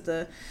looks at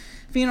the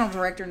funeral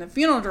director, and the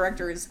funeral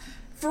director is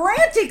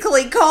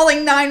frantically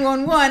calling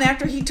 911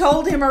 after he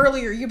told him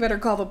earlier, you better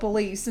call the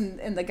police.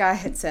 And the guy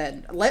had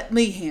said, let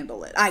me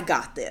handle it. I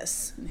got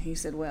this. And he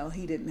said, well,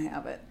 he didn't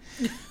have it.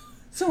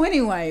 So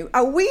anyway,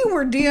 we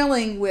were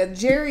dealing with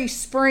Jerry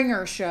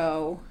Springer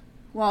show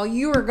while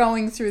you were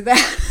going through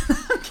that.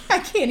 I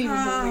can't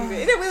even believe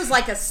it. It was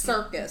like a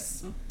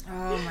circus.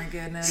 Oh my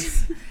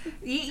goodness.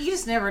 You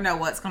just never know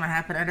what's going to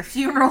happen at a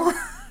funeral.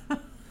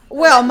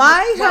 Well,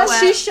 my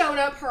husband, she showed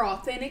up her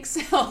authentic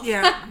self.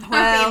 Yeah.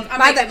 Well,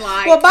 by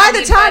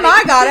the time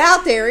I got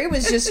out there, it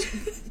was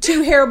just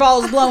two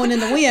hairballs blowing in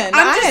the wind.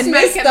 I had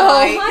missed the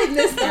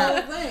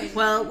whole thing.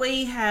 Well,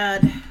 we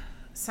had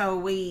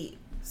so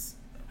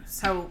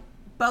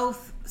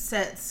both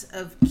sets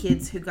of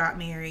kids who got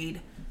married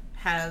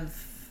have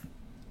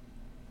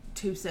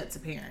two sets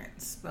of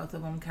parents. Both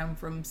of them come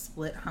from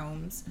split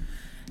homes,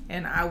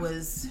 and I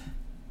was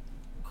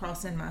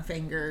crossing my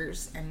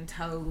fingers and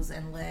toes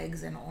and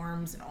legs and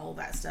arms and all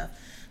that stuff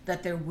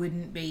that there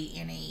wouldn't be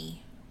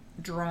any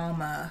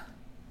drama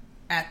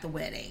at the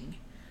wedding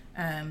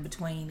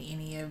between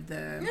any of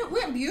the... It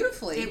went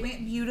beautifully. It went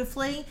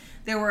beautifully.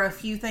 There were a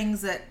few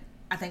things that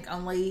I think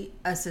only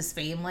us as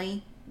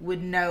family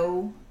would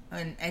know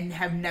and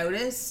have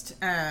noticed.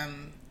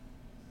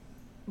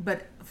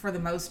 But for the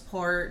most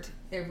part,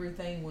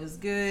 everything was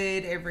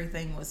good.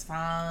 Everything was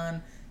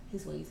fine.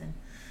 He's wheezing.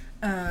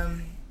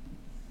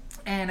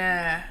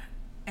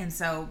 And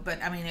so,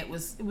 but I mean, it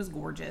was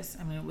gorgeous.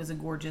 I mean, it was a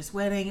gorgeous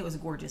wedding. It was a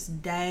gorgeous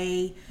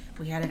day.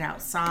 We had it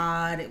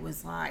outside. It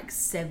was like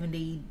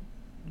 70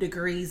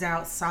 degrees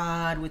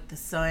outside with the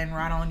sun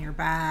right on your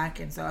back.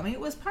 And so, I mean, it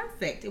was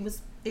perfect. It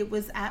was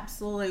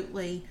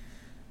absolutely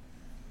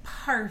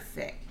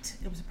perfect.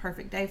 It was a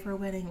perfect day for a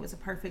wedding. It was a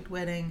perfect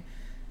wedding.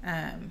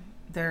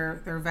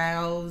 Their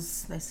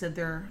vows, they said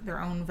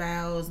their own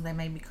vows, and they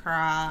made me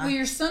cry. Well,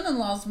 your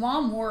son-in-law's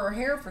mom wore her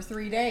hair for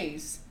 3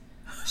 days.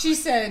 She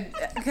said,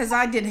 because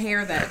I did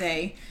hair that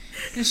day,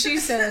 and she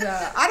said,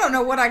 I don't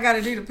know what I got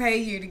to do to pay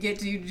you to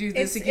get you to do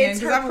this again. It's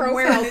her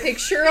profile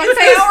picture on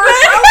Facebook.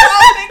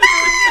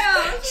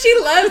 Yeah. She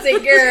loves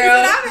it, girl. She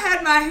said, I've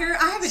had my hair,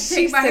 I haven't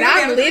taken my hair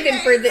down. I'm living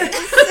for this.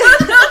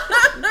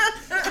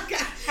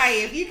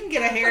 Hey, if you can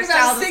get a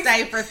hairstyle to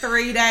stay for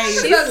 3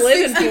 days. She's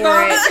living for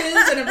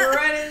it. And a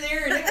run in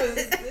there, and it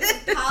was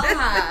pile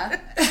high.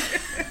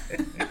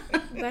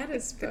 That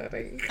is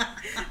funny.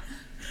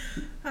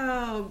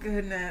 Oh,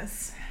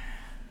 goodness.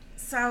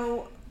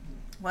 So,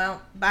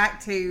 well,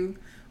 back to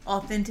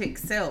authentic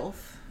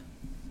self.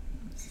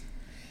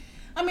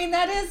 I mean,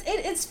 that is,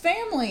 it's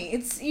family.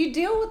 It's, you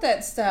deal with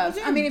that stuff.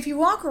 I mean, if you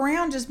walk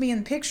around just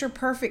being picture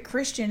perfect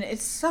Christian,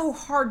 it's so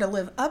hard to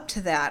live up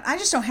to that. I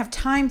just don't have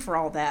time for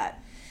all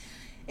that.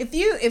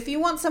 If you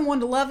want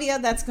someone to love you,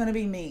 that's going to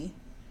be me.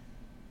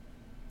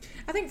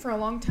 I think for a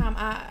long time,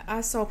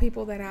 I saw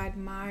people that I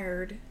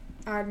admired.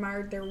 I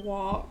admired their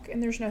walk,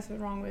 and there's nothing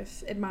wrong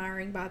with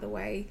admiring, by the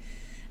way.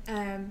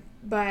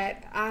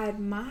 But I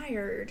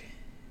admired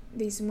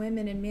these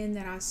women and men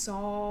that I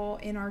saw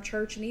in our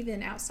church and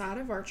even outside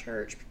of our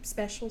church,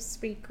 special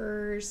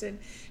speakers and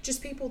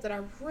just people that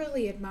I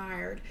really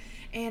admired.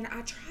 And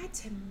I tried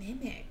to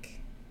mimic,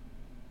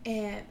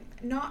 and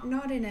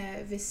not in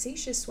a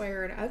facetious way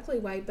or an ugly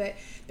way, but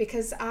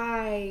because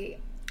I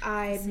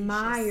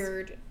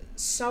admired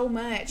so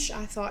much,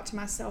 I thought to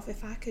myself,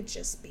 if I could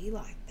just be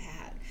like that.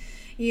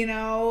 You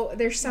know,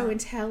 they're so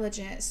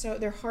intelligent, so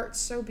their heart's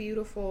so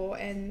beautiful,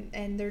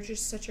 and they're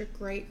just such a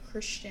great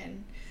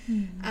Christian.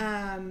 Mm-hmm.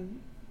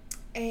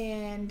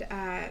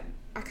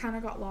 I kind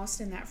of got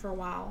lost in that for a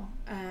while,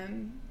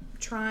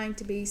 trying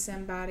to be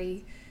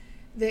somebody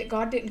that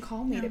God didn't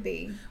call me to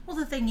be. Well,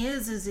 the thing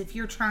is if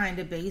you're trying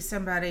to be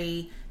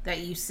somebody that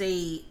you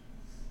see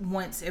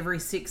once every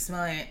 6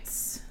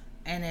 months,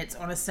 and it's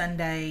on a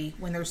Sunday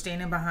when they're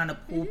standing behind a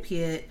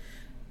pulpit,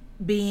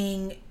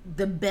 being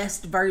the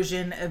best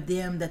version of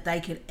them that they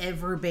could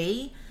ever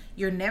be,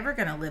 you're never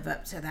going to live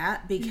up to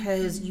that,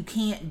 because you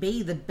can't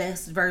be the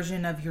best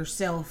version of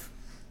yourself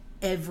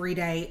every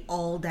day,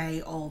 all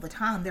the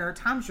time. There are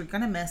times you're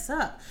going to mess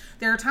up.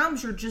 There are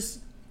times you're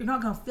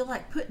not going to feel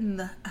like putting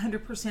the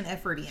 100%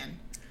 effort in.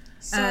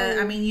 So,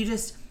 I mean,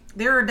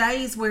 there are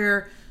days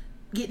where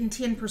getting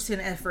 10%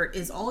 effort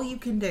is all you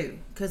can do,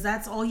 because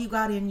that's all you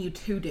got in you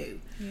to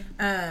do.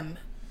 Yeah.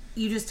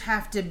 You just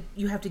have to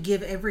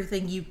give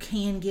everything you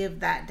can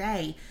give that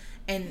day.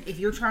 And if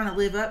you're trying to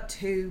live up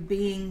to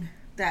being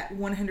that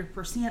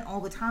 100% all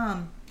the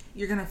time,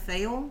 you're going to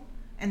fail.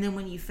 And then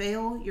when you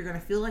fail, you're going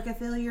to feel like a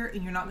failure,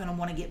 and you're not going to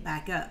want to get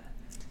back up,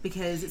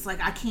 because it's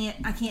like, I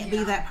can't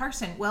be that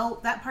person.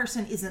 Well, that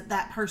person isn't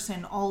that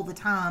person all the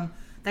time.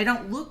 They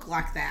don't look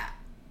like that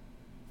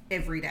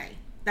every day.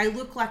 They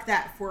look like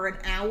that for an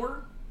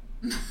hour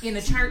in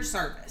a church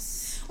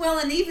service. Well,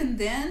 and even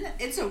then,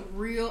 it's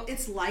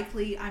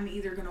likely I'm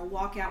either going to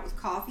walk out with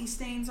coffee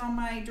stains on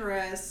my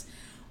dress,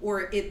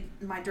 or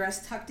my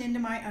dress tucked into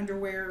my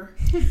underwear,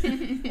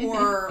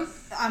 or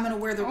I'm going to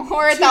wear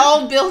or at the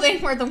old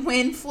building where the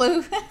wind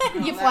flew.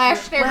 You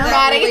flashed everybody.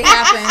 That really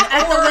happened.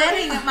 At the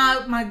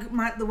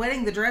wedding, the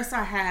wedding, the dress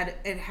I had,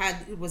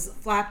 it was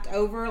flapped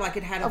over, like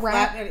it had a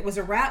flap, and it was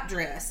a wrap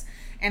dress.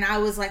 And I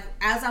was like,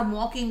 as I'm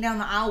walking down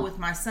the aisle with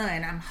my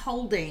son, I'm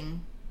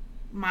holding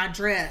my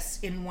dress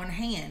in one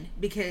hand,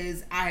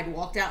 because I had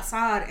walked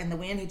outside and the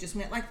wind had just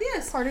went like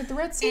this. Parted the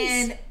Red Seas.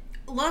 And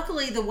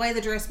luckily, the way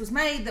the dress was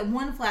made, the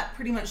one flap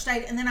pretty much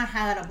stayed, and then I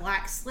had a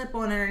black slip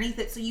on underneath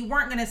it, so you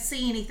weren't going to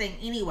see anything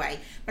anyway.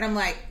 But I'm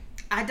like,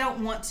 I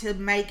don't want to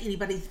make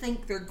anybody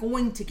think they're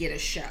going to get a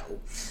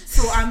show.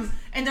 So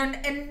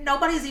and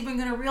nobody's even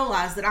going to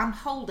realize that I'm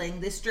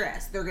holding this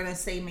dress. They're going to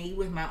see me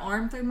with my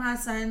arm through my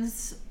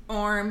son's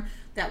arm,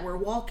 that we're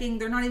walking.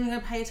 They're not even going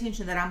to pay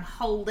attention that I'm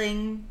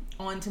holding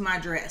onto my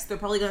dress. They're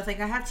probably going to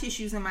think I have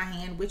tissues in my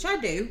hand, which I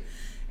do,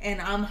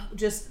 and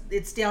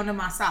it's down to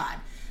my side.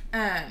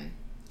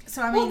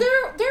 So I mean,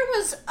 well, there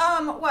was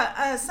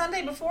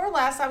Sunday before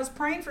last, I was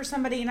praying for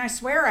somebody, and I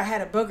swear I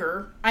had a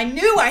booger. I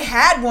knew I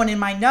had one in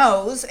my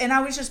nose, and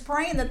I was just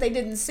praying that they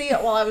didn't see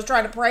it while I was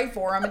trying to pray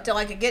for them until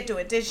I could get to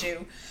a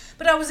tissue.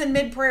 But I was in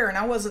mid prayer and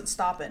I wasn't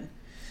stopping,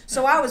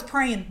 so I was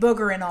praying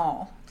booger and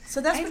all. So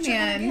that's what you're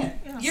going to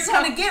get. Yeah. You're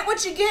going to get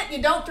what you get. You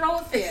don't throw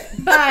a fit.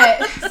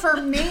 But for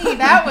me,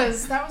 that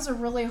was a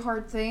really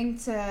hard thing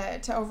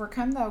to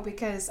overcome, though,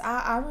 because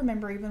I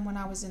remember even when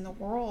I was in the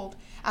world,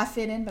 I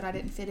fit in, but I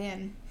didn't fit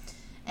in.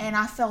 And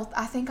I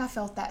think I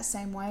felt that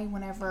same way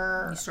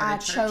whenever I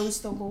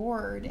chose the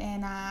Lord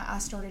and I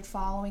started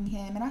following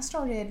Him and I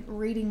started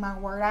reading my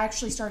Word. I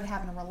actually started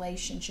having a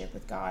relationship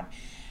with God.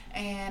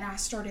 And I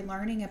started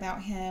learning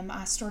about Him.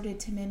 I started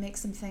to mimic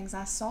some things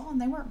I saw, and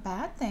they weren't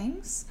bad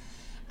things.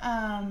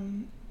 I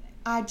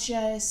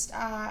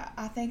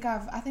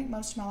think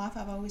most of my life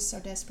I've always so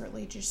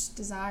desperately just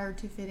desired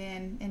to fit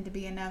in and to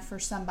be enough for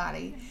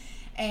somebody.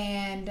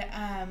 And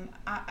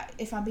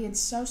if I'm being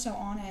so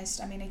honest,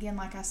 I mean, again,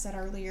 like I said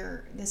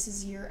earlier, this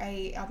is year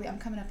 8. I'm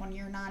coming up on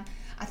year 9.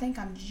 I think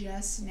I'm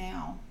just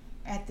now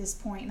at this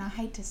point, and I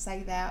hate to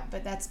say that,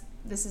 but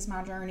this is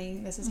my journey.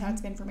 This is how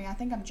it's been for me. I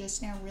think I'm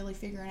just now really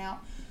figuring out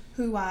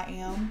who I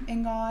am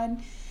in God.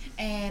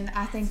 And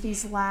I think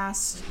these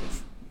last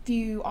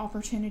few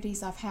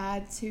opportunities I've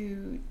had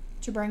to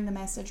bring the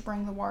message,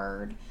 bring the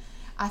word,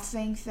 I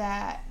think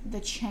that the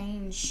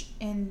change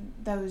in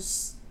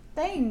those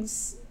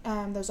things,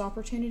 those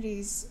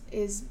opportunities,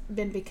 is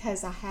been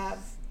because I have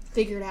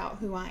figured out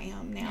who I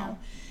am now.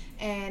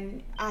 Yeah.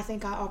 And I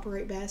think I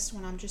operate best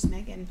when I'm just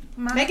Megan.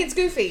 Megan's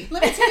goofy.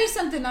 Let me tell you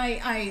something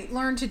I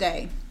learned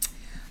today.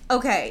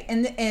 Okay,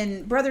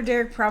 and Brother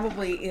Derek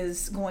probably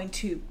is going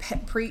to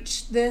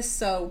preach this,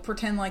 so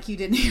pretend like you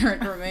didn't hear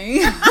it from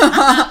me.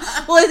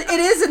 Well, it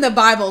is in the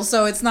Bible,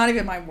 so it's not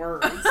even my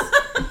words.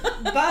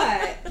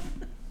 But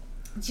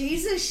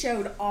Jesus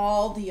showed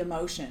all the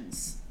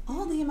emotions.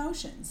 All the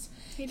emotions.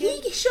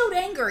 He showed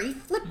anger. He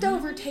flipped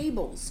over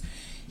tables.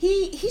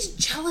 He's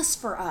jealous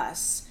for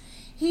us.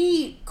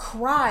 He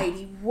cried.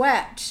 He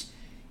wept.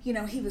 You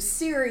know, he was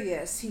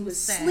serious. He was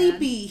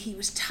sleepy. He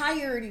was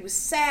tired. He was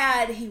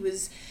sad. He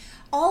was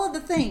all of the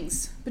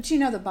things. But you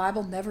know, the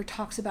Bible never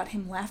talks about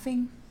him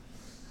laughing.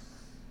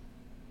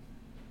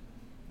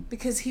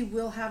 Because he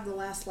will have the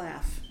last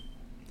laugh.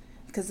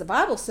 Because the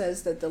Bible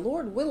says that the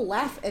Lord will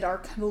laugh at our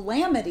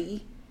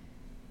calamity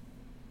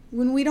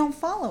when we don't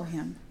follow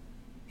him.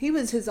 He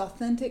was his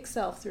authentic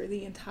self through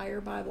the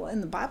entire Bible.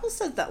 And the Bible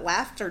says that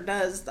laughter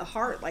does the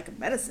heart like a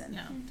medicine.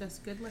 Yeah, does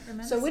good like a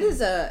medicine. So it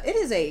is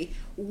a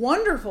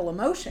wonderful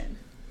emotion.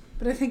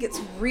 But I think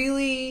it's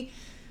really,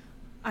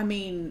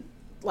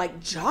 like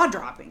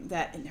jaw-dropping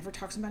that it never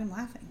talks about him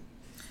laughing.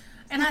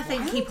 And I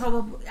think he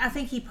probably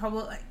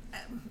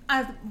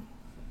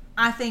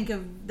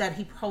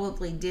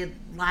did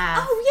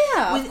laugh. Oh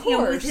yeah, of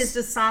course. With his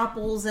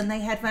disciples, and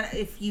they had fun.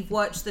 If you've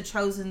watched the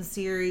Chosen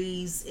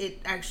series, it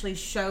actually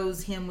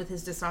shows him with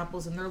his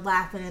disciples, and they're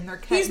laughing and they're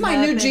cutting up. He's my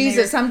new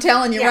Jesus, I'm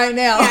telling you right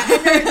now. Yeah,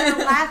 and they're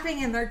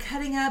laughing and they're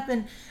cutting up,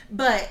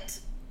 but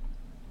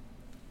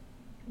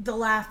the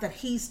laugh that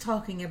he's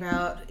talking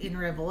about in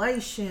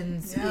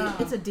Revelations,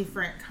 it's a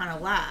different kind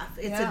of laugh.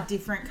 It's a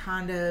different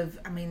kind of,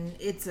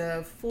 it's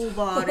a full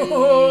body.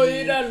 Oh,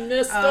 you done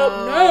messed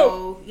up.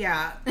 No.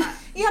 Yeah.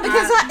 Yeah,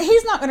 because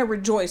he's not going to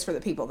rejoice for the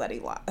people that he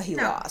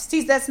lost.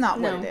 That's not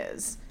what it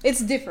is.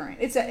 It's different.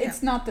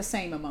 It's not the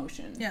same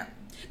emotion. Yeah.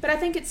 But I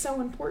think it's so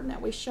important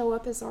that we show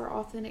up as our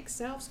authentic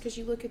selves, because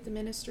you look at the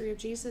ministry of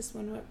Jesus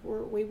when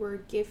we were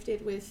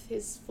gifted with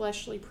his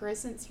fleshly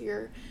presence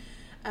here.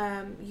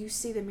 You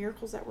see the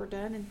miracles that were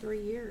done in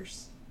 3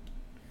 years.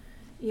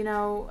 You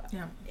know,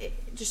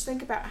 just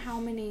think about how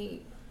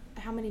many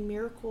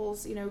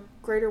miracles,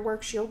 greater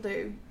works you'll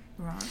do.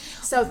 Right.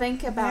 So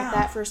think about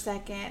that for a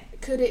second.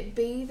 Could it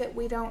be that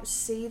we don't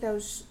see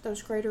those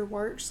greater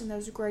works and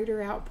those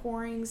greater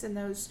outpourings and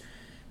those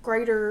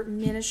greater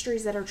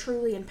ministries that are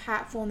truly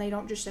impactful, and they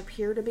don't just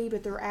appear to be,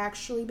 but they're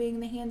actually being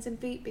the hands and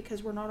feet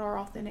because we're not our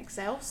authentic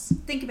selves?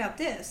 Think about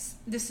this.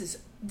 This is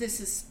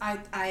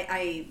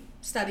I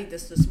studied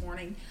this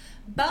morning,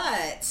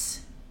 but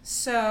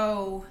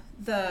so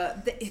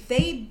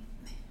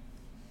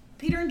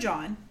Peter and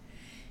John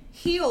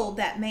healed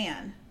that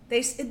man.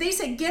 They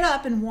said, get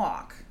up and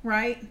walk,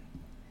 right?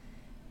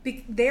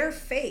 Their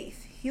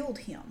faith healed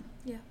him.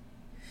 Yeah.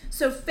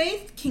 So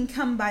faith can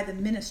come by the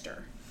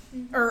minister.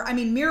 Or,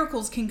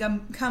 miracles can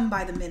come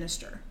by the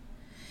minister.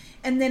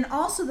 And then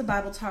also the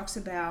Bible talks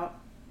about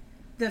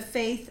the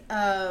faith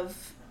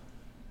of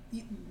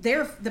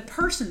the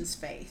person's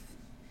faith.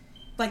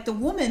 Like the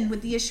woman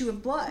with the issue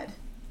of blood.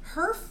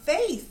 Her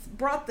faith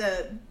brought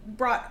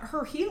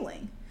her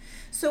healing.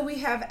 So we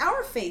have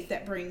our faith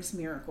that brings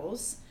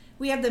miracles.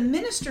 We have the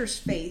minister's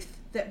faith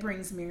that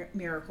brings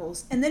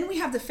miracles. And then we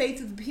have the faith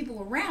of the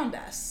people around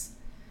us.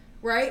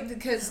 Right?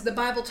 Because the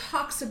Bible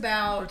talks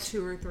about... Where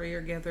 2 or 3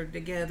 are gathered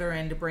together,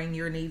 and to bring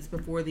your needs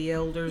before the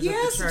elders of the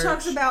church. Yes, it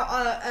talks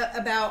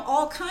about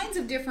all kinds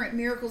of different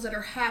miracles that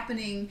are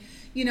happening.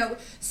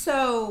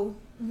 So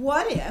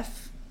what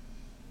if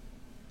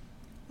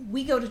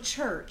we go to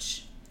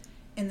church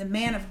and the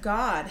man of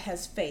God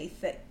has faith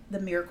that the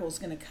miracle is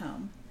going to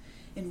come,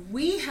 and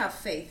we have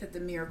faith that the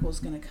miracle is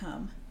going to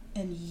come,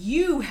 and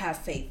you have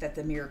faith that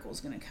the miracle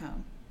is going to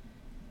come?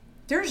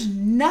 There's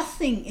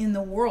nothing in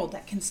the world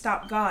that can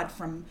stop God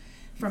from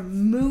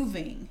from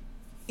moving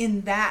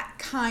in that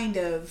kind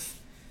of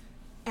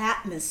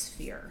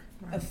atmosphere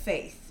of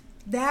faith.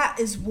 That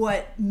is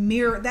what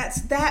you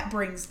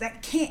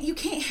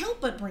can't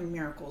help but bring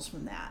miracles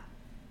from that.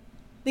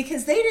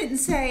 Because they didn't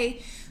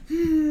say,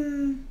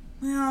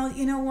 well,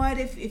 you know what,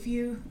 if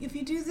you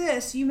do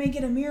this, you may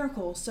get a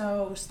miracle,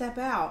 so step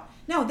out.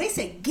 No, they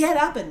say get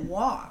up and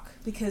walk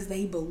because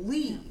they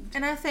believed.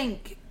 And I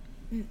think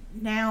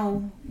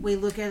now we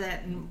look at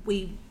that and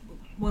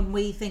when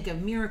we think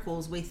of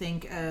miracles, we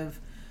think of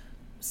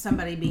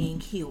somebody being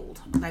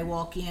healed. They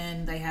walk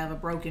in, they have a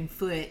broken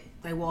foot,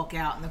 they walk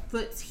out and the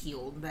foot's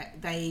healed.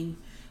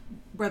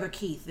 Brother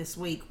Keith this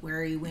week,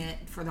 where he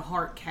went for the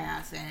heart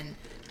cath,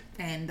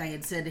 and they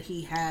had said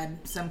he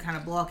had some kind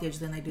of blockage.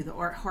 Then they do the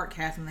heart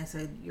cath and they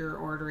said your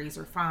arteries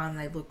are fine.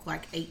 They look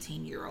like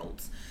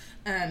 18-year-olds.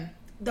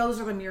 Those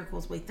are the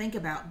miracles we think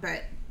about.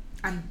 But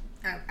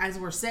as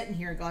we're sitting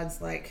here,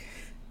 God's like,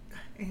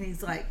 and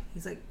he's like,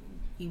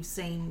 you've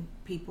seen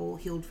people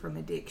healed from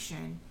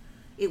addiction.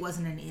 It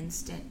wasn't an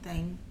instant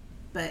thing,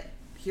 but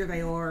here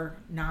they are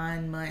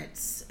 9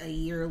 months, a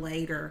year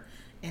later,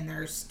 and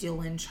they're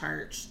still in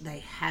church. They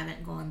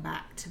haven't gone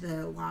back to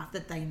the life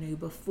that they knew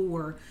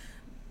before.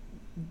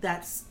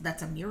 That's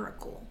a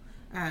miracle.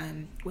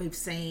 We've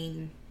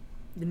seen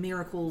the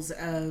miracles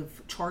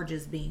of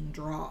charges being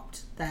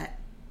dropped that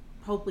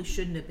hopefully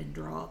shouldn't have been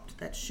dropped,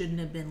 that shouldn't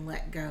have been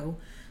let go,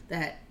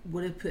 that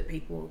would have put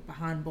people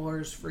behind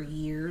bars for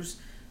years.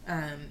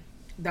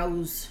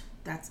 That's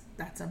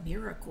a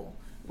miracle.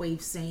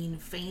 We've seen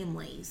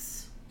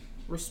families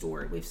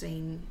restored. We've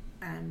seen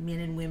men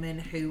and women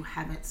who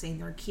haven't seen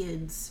their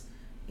kids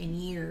in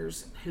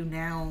years, who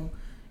now,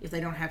 if they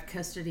don't have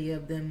custody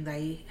of them,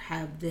 they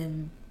have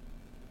them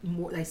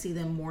more. They see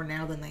them more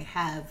now than they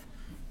have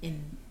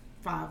in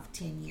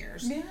 5-10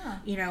 years. Yeah.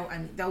 You know, I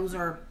mean, those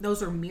are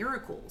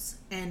miracles,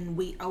 and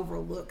we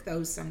overlook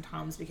those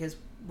sometimes because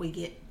we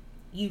get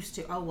used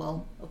to, oh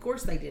well, of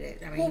course they did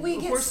it. I mean,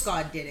 of course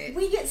God did it.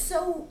 We get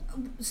so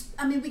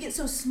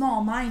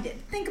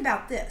small-minded. Think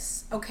about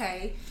this,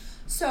 okay?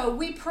 So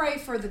we pray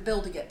for the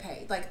bill to get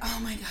paid. Like, oh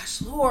my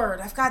gosh,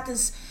 Lord, I've got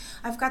this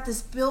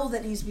bill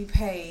that needs to be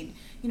paid.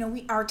 You know,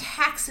 our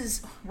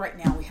taxes, right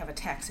now we have a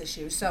tax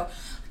issue, so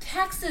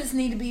taxes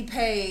need to be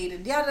paid,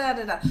 and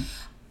da-da-da-da.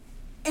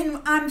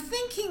 And I'm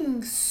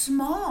thinking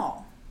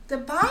small. The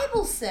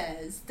Bible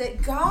says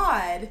that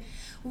God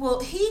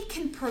He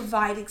can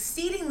provide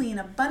exceedingly and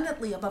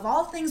abundantly above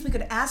all things we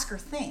could ask or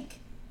think.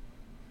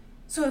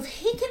 So if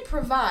He can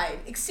provide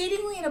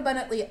exceedingly and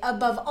abundantly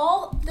above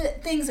all the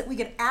things that we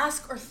could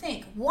ask or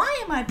think, why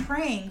am I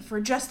praying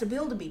for just a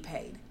bill to be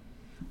paid?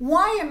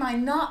 Why am I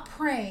not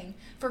praying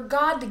for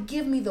God to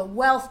give me the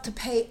wealth to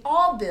pay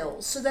all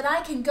bills so that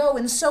I can go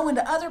and sow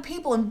into other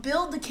people and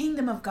build the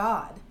kingdom of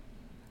God?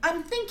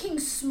 I'm thinking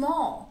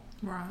small.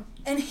 Right.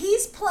 And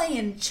He's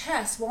playing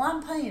chess while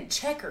I'm playing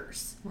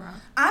checkers. Right.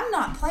 I'm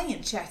not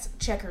playing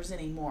checkers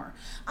anymore.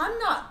 I'm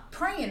not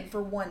praying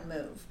for one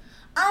move.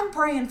 I'm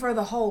praying for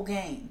the whole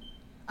game.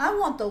 I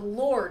want the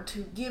Lord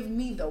to give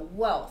me the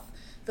wealth,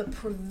 the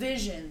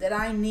provision that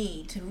I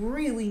need to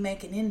really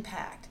make an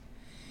impact.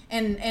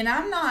 And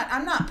I'm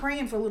not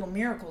praying for little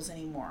miracles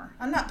anymore.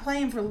 I'm not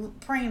praying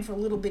for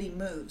little bitty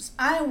moves.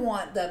 I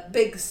want the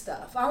big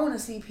stuff. I want to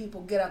see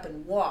people get up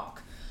and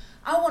walk.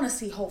 I want to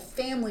see whole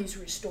families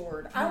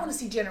restored. I want to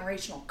see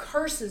generational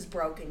curses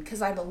broken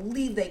because I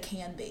believe they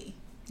can be.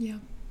 Yeah,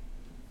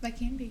 they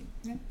can be.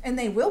 Yeah. And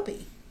they will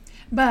be.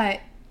 But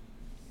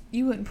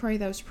you wouldn't pray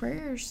those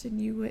prayers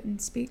and you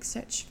wouldn't speak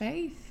such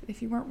faith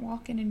if you weren't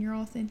walking in your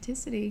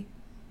authenticity.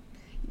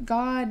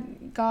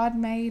 God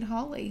made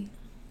Holly.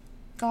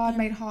 God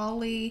made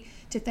Holly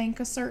to think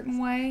a certain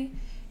way,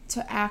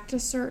 to act a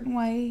certain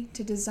way,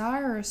 to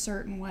desire a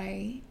certain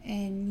way,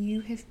 and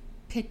you have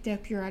picked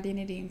up your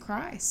identity in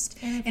Christ.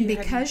 And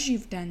because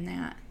you've done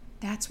that,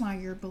 that's why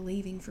you're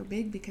believing for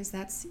big, because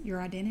that's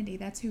your identity.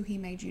 That's who He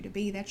made you to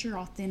be. That's your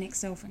authentic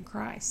self in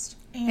Christ.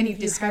 And you've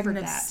discovered that.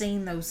 If you hadn't have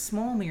seen those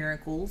small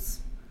miracles,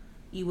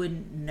 you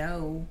wouldn't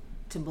know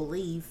to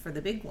believe for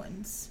the big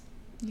ones.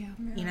 Yeah.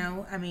 You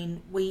know, I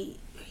mean,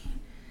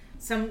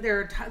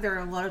 there are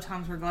a lot of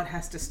times where God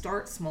has to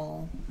start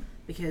small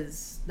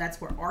because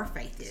that's where our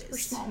faith is. We're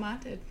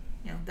small-minded.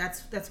 You know,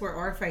 that's where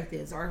our faith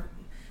is.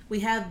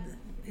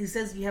 He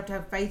says you have to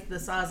have faith the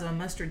size of a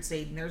mustard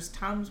seed, and there's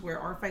times where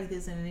our faith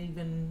isn't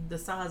even the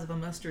size of a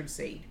mustard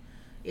seed.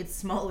 It's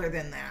smaller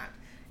than that,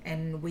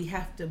 and we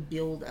have to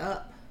build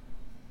up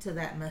to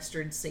that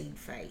mustard seed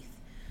faith.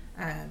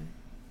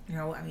 You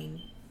know, I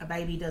mean, a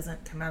baby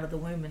doesn't come out of the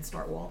womb and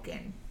start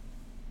walking.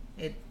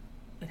 It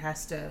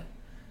has to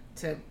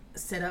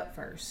sit up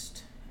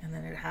first, and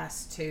then it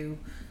has to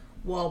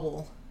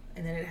wobble,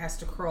 and then it has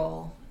to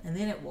crawl, and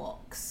then it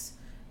walks.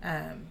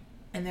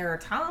 And there are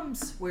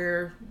times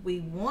where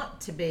we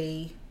want to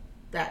be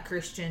that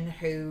Christian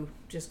who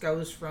just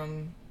goes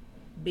from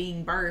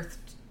being birthed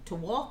to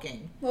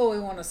walking. Well, we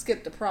want to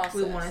skip the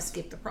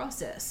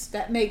process.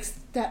 That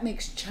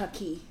makes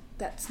Chucky.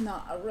 That's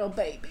not a real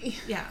baby.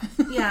 Yeah,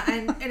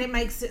 and it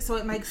makes it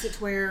to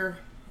where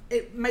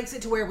it makes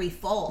it to where we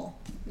fall.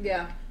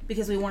 Yeah.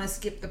 Because we want to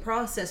skip the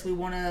process. We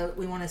want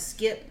to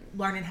skip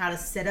learning how to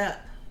sit up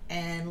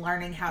and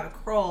learning how to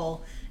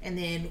crawl and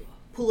then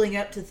pulling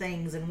up to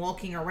things and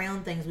walking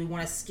around things. We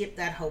want to skip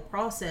that whole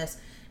process,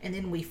 and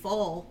then we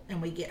fall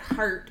and we get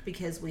hurt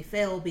because we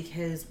fell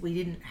because we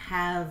didn't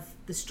have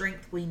the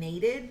strength we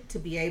needed to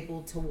be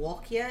able to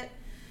walk yet.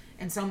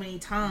 And so many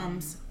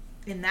times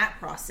in that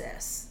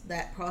process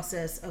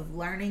of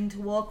learning to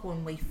walk,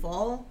 when we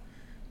fall,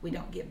 we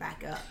don't get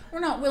back up. We're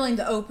not willing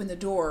to open the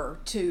door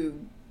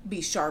to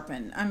be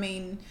sharpened. I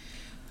mean,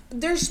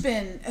 there's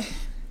been...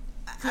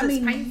 It's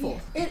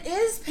painful. It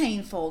is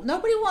painful.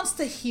 Nobody wants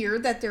to hear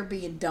that they're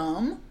being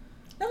dumb.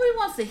 Nobody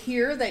wants to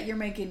hear that you're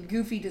making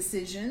goofy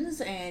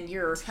decisions and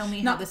you're... Tell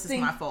me how this is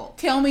my fault.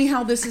 Tell me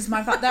how this is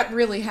my fault. That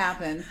really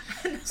happened.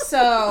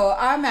 So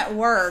I'm at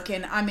work,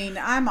 and I mean,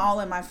 I'm all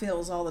in my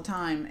feels all the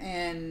time.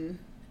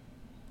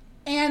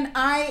 And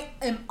I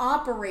am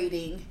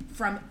operating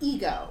from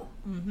ego.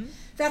 Mm-hmm.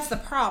 That's the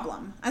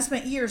problem. I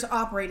spent years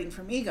operating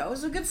from ego. I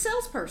was a good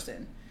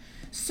salesperson.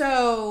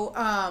 So,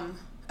 I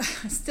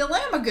still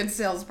am a good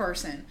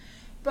salesperson.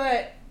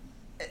 But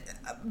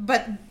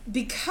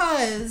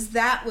because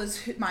that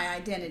was my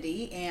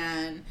identity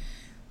and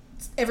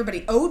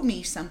everybody owed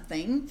me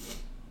something,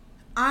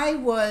 I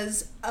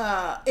was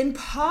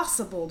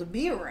impossible to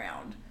be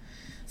around.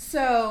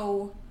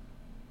 So,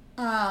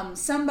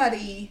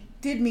 somebody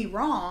did me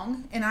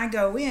wrong, and I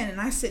go in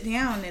and I sit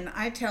down and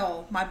I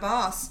tell my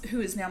boss, who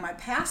is now my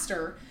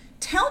pastor,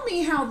 tell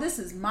me how this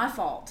is my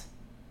fault.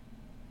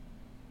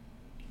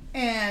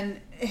 And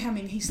I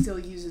mean, he still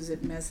uses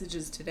it in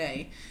messages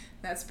today.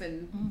 That's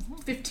been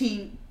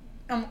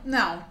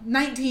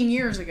 19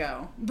 years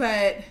ago.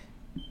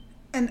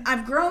 And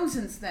I've grown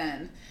since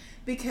then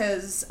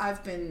because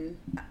I've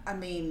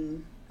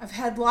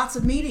had lots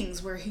of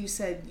meetings where he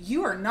said,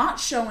 you are not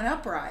showing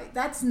up right.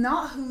 That's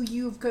not who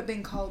you've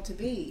been called to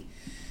be.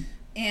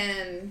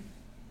 And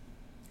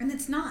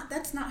that's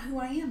not who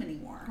I am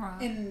anymore.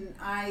 Right. And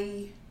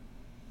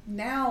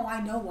now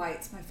I know why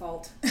it's my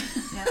fault.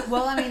 Yeah.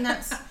 Well,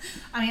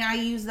 I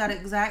use that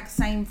exact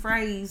same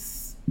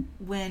phrase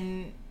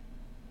when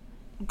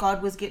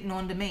God was getting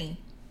on to me.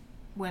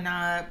 When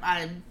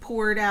I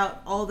poured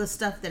out all the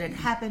stuff that had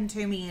happened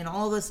to me and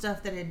all the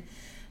stuff that had,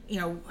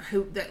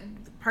 the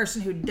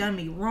person who'd done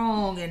me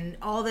wrong and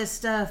all this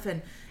stuff,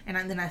 and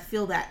then I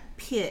feel that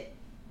pit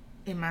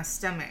in my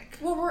stomach.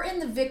 Well, we're in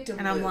the victim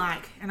loop.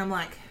 And I'm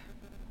like,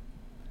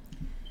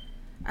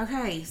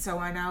 okay, so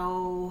I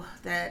know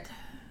that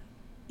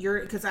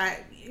because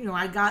I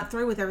got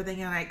through with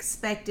everything and I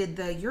expected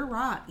you're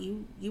right,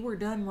 you were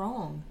done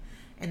wrong.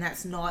 And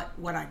that's not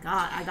what I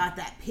got. I got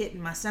that pit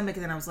in my stomach,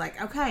 and then I was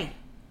like, okay.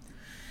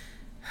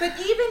 But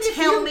even if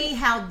tell me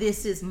how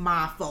this is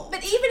my fault.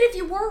 But even if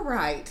you were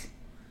right,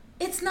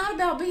 it's not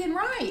about being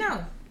right.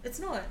 No, it's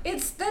not.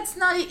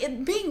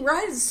 Being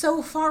right is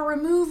so far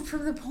removed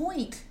from the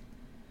point.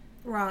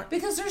 Right.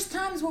 Because there's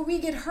times where we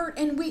get hurt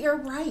and we are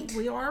right.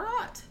 We are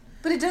right.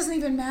 But it doesn't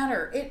even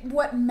matter.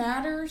 What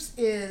matters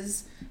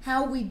is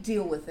how we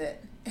deal with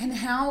it and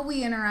how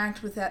we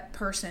interact with that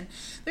person.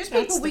 There's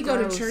people we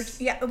go to church.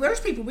 Yeah, there's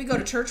people we go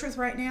to church with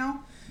right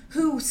now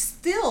who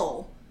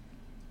still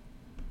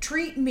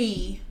treat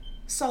me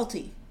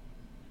salty.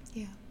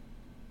 Yeah.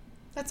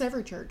 That's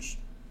every church.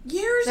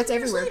 Years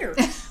later.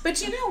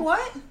 But you know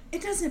what?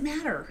 It doesn't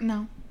matter.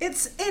 No.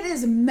 It's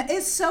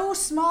so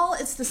small,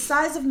 it's the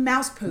size of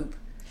mouse poop.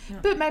 Yeah.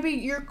 But maybe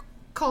you're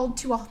called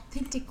to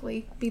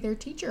authentically be their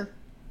teacher.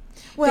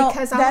 Well,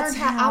 because I learned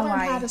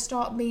how to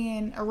stop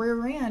being a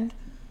rear end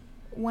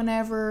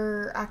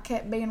whenever I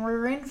kept being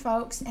rear end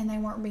folks and they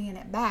weren't being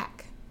it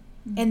back.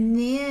 Mm-hmm. And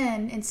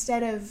then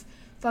instead of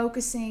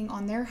focusing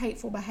on their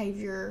hateful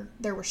behavior,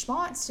 their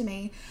response to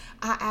me,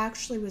 I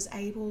actually was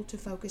able to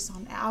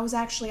I was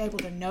actually able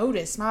to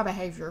notice my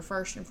behavior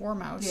first and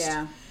foremost.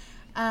 Yeah.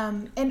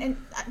 And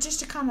just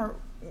to kind of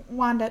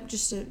wind up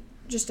just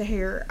a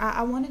hair,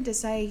 I wanted to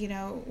say,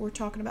 we're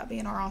talking about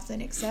being our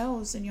authentic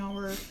selves, and y'all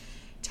were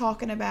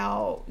talking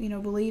about,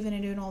 believing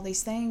and doing all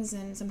these things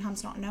and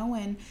sometimes not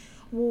knowing.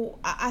 Well,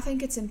 I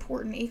think it's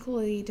important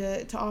equally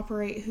to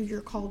operate who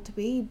you're called to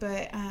be,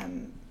 but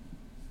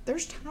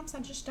there's times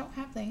I just don't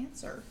have the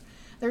answer.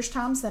 There's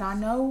times that I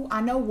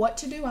know what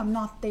to do. I'm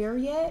not there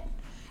yet.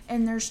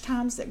 And there's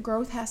times that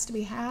growth has to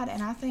be had.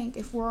 And I think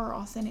if we're our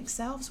authentic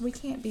selves, we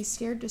can't be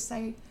scared to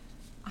say,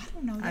 I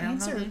don't know the answer. I don't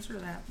know the answer to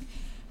that.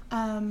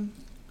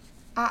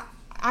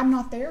 I'm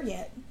not there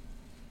yet.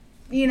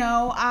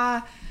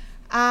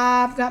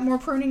 I've got more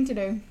pruning to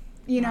do.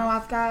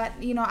 I've got,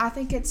 I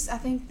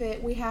think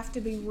that we have to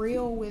be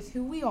real with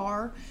who we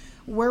are,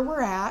 where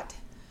we're at,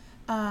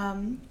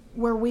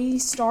 where we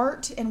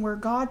start and where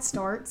God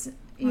starts,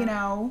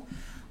 Well,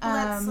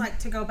 that's like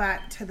to go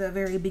back to the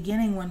very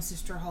beginning when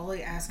Sister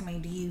Holly asked me,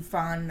 do you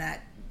find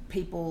that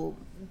people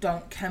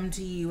don't come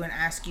to you and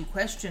ask you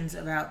questions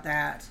about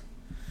that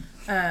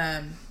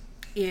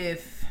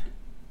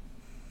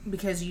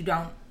because you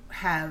don't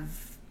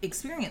have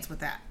experience with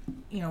that?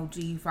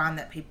 Do you find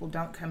that people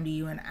don't come to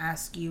you and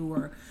ask you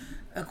or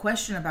a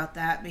question about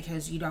that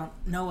because you don't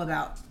know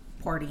about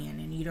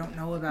partying and you don't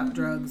know about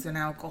drugs and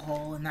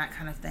alcohol and that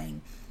kind of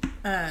thing?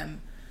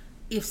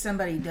 If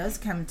somebody does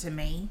come to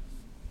me,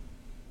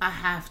 I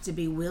have to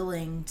be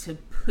willing to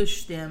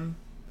push them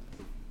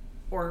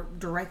or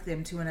direct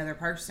them to another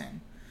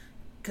person.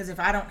 Because if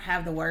I don't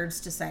have the words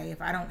to say,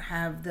 if I don't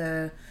have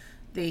the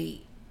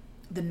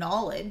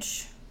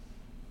knowledge,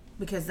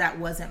 because that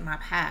wasn't my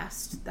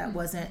past, that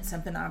wasn't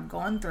something I've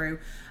gone through,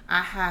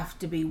 I have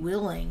to be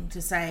willing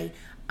to say,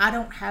 I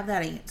don't have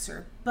that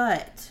answer,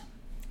 but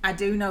I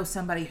do know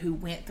somebody who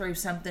went through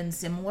something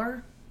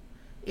similar.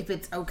 If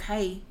it's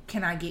okay,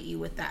 can I get you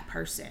with that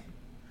person?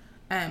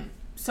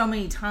 So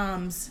many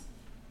times,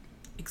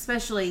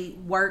 especially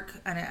work,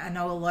 and I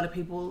know a lot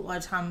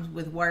of times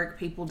with work,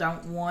 people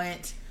don't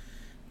want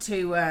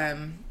to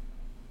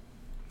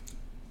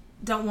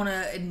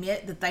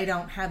admit that they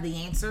don't have the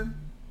answer,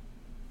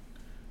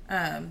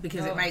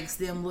 because it makes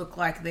them look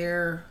like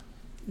they're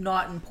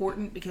not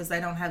important because they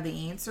don't have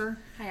the answer.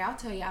 Hey, I'll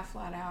tell you, I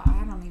flat out,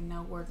 I don't even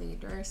know where the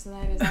address of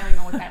that is. I don't even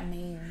know what that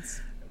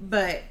means.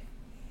 But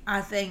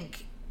I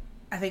think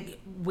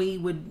we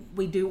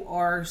do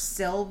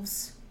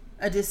ourselves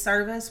a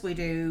disservice. We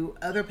do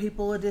other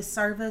people a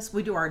disservice.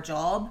 We do our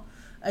job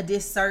a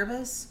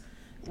disservice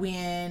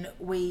when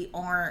we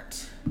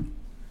aren't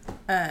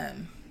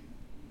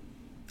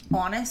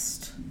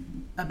honest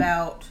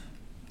about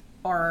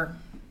our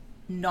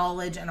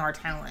knowledge and our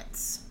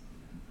talents.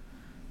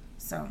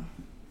 So,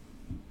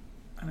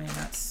 I mean,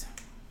 that's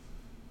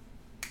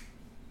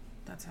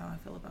how I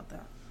feel about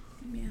that.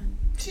 Man.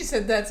 She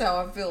said that's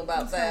how I feel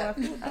about that.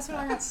 That's what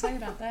I got to say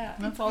about that.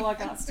 That's all I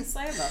got to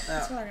say about that.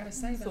 That's what I got to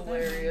say about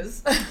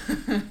Hilarious.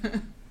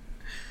 that.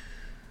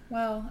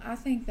 Well, I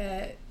think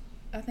we're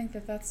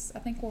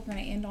going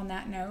to end on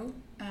that note.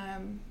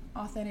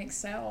 Authentic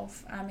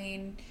self. I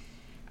mean,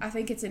 I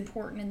think it's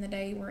important in the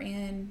day we're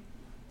in.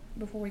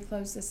 Before we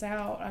close this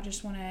out, I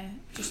just want to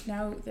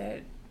note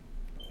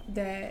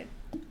that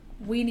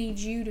we need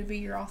you to be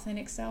your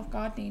authentic self.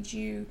 God needs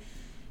you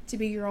to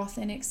be your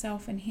authentic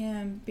self in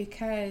Him,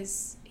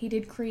 because He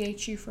did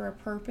create you for a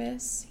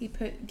purpose. He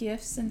put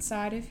gifts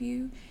inside of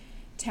you,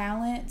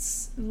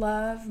 talents,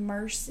 love,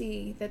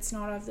 mercy that's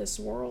not of this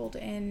world,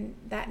 and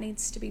that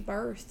needs to be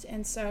birthed.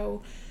 And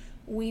so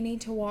we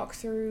need to walk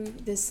through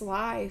this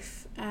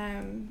life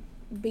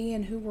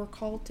being who we're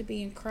called to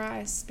be in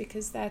Christ,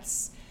 because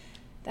that's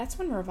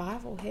when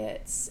revival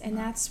hits, and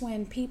that's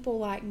when people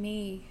like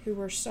me who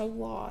were so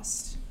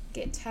lost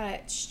get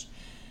touched.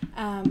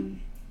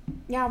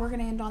 We're going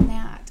to end on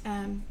that.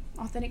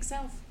 Authentic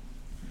self.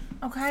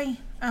 Okay.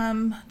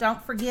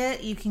 Don't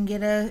forget, you can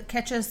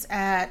catch us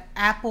at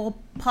Apple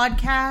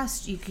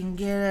Podcast. You can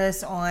get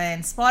us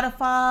on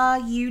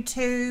Spotify,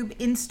 YouTube,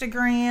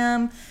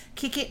 Instagram,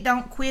 Kick It,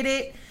 Don't Quit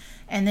It.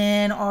 And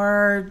then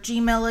our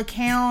Gmail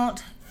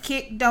account,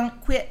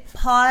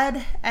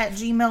 kickdontquitpod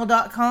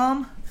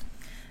 @gmail.com.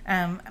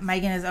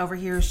 Megan is over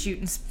here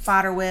shooting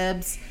spider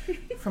webs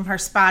from her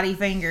spidey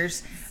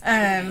fingers.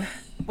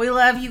 We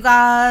love you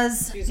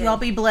guys. Y'all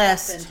be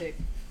blessed. Authentic.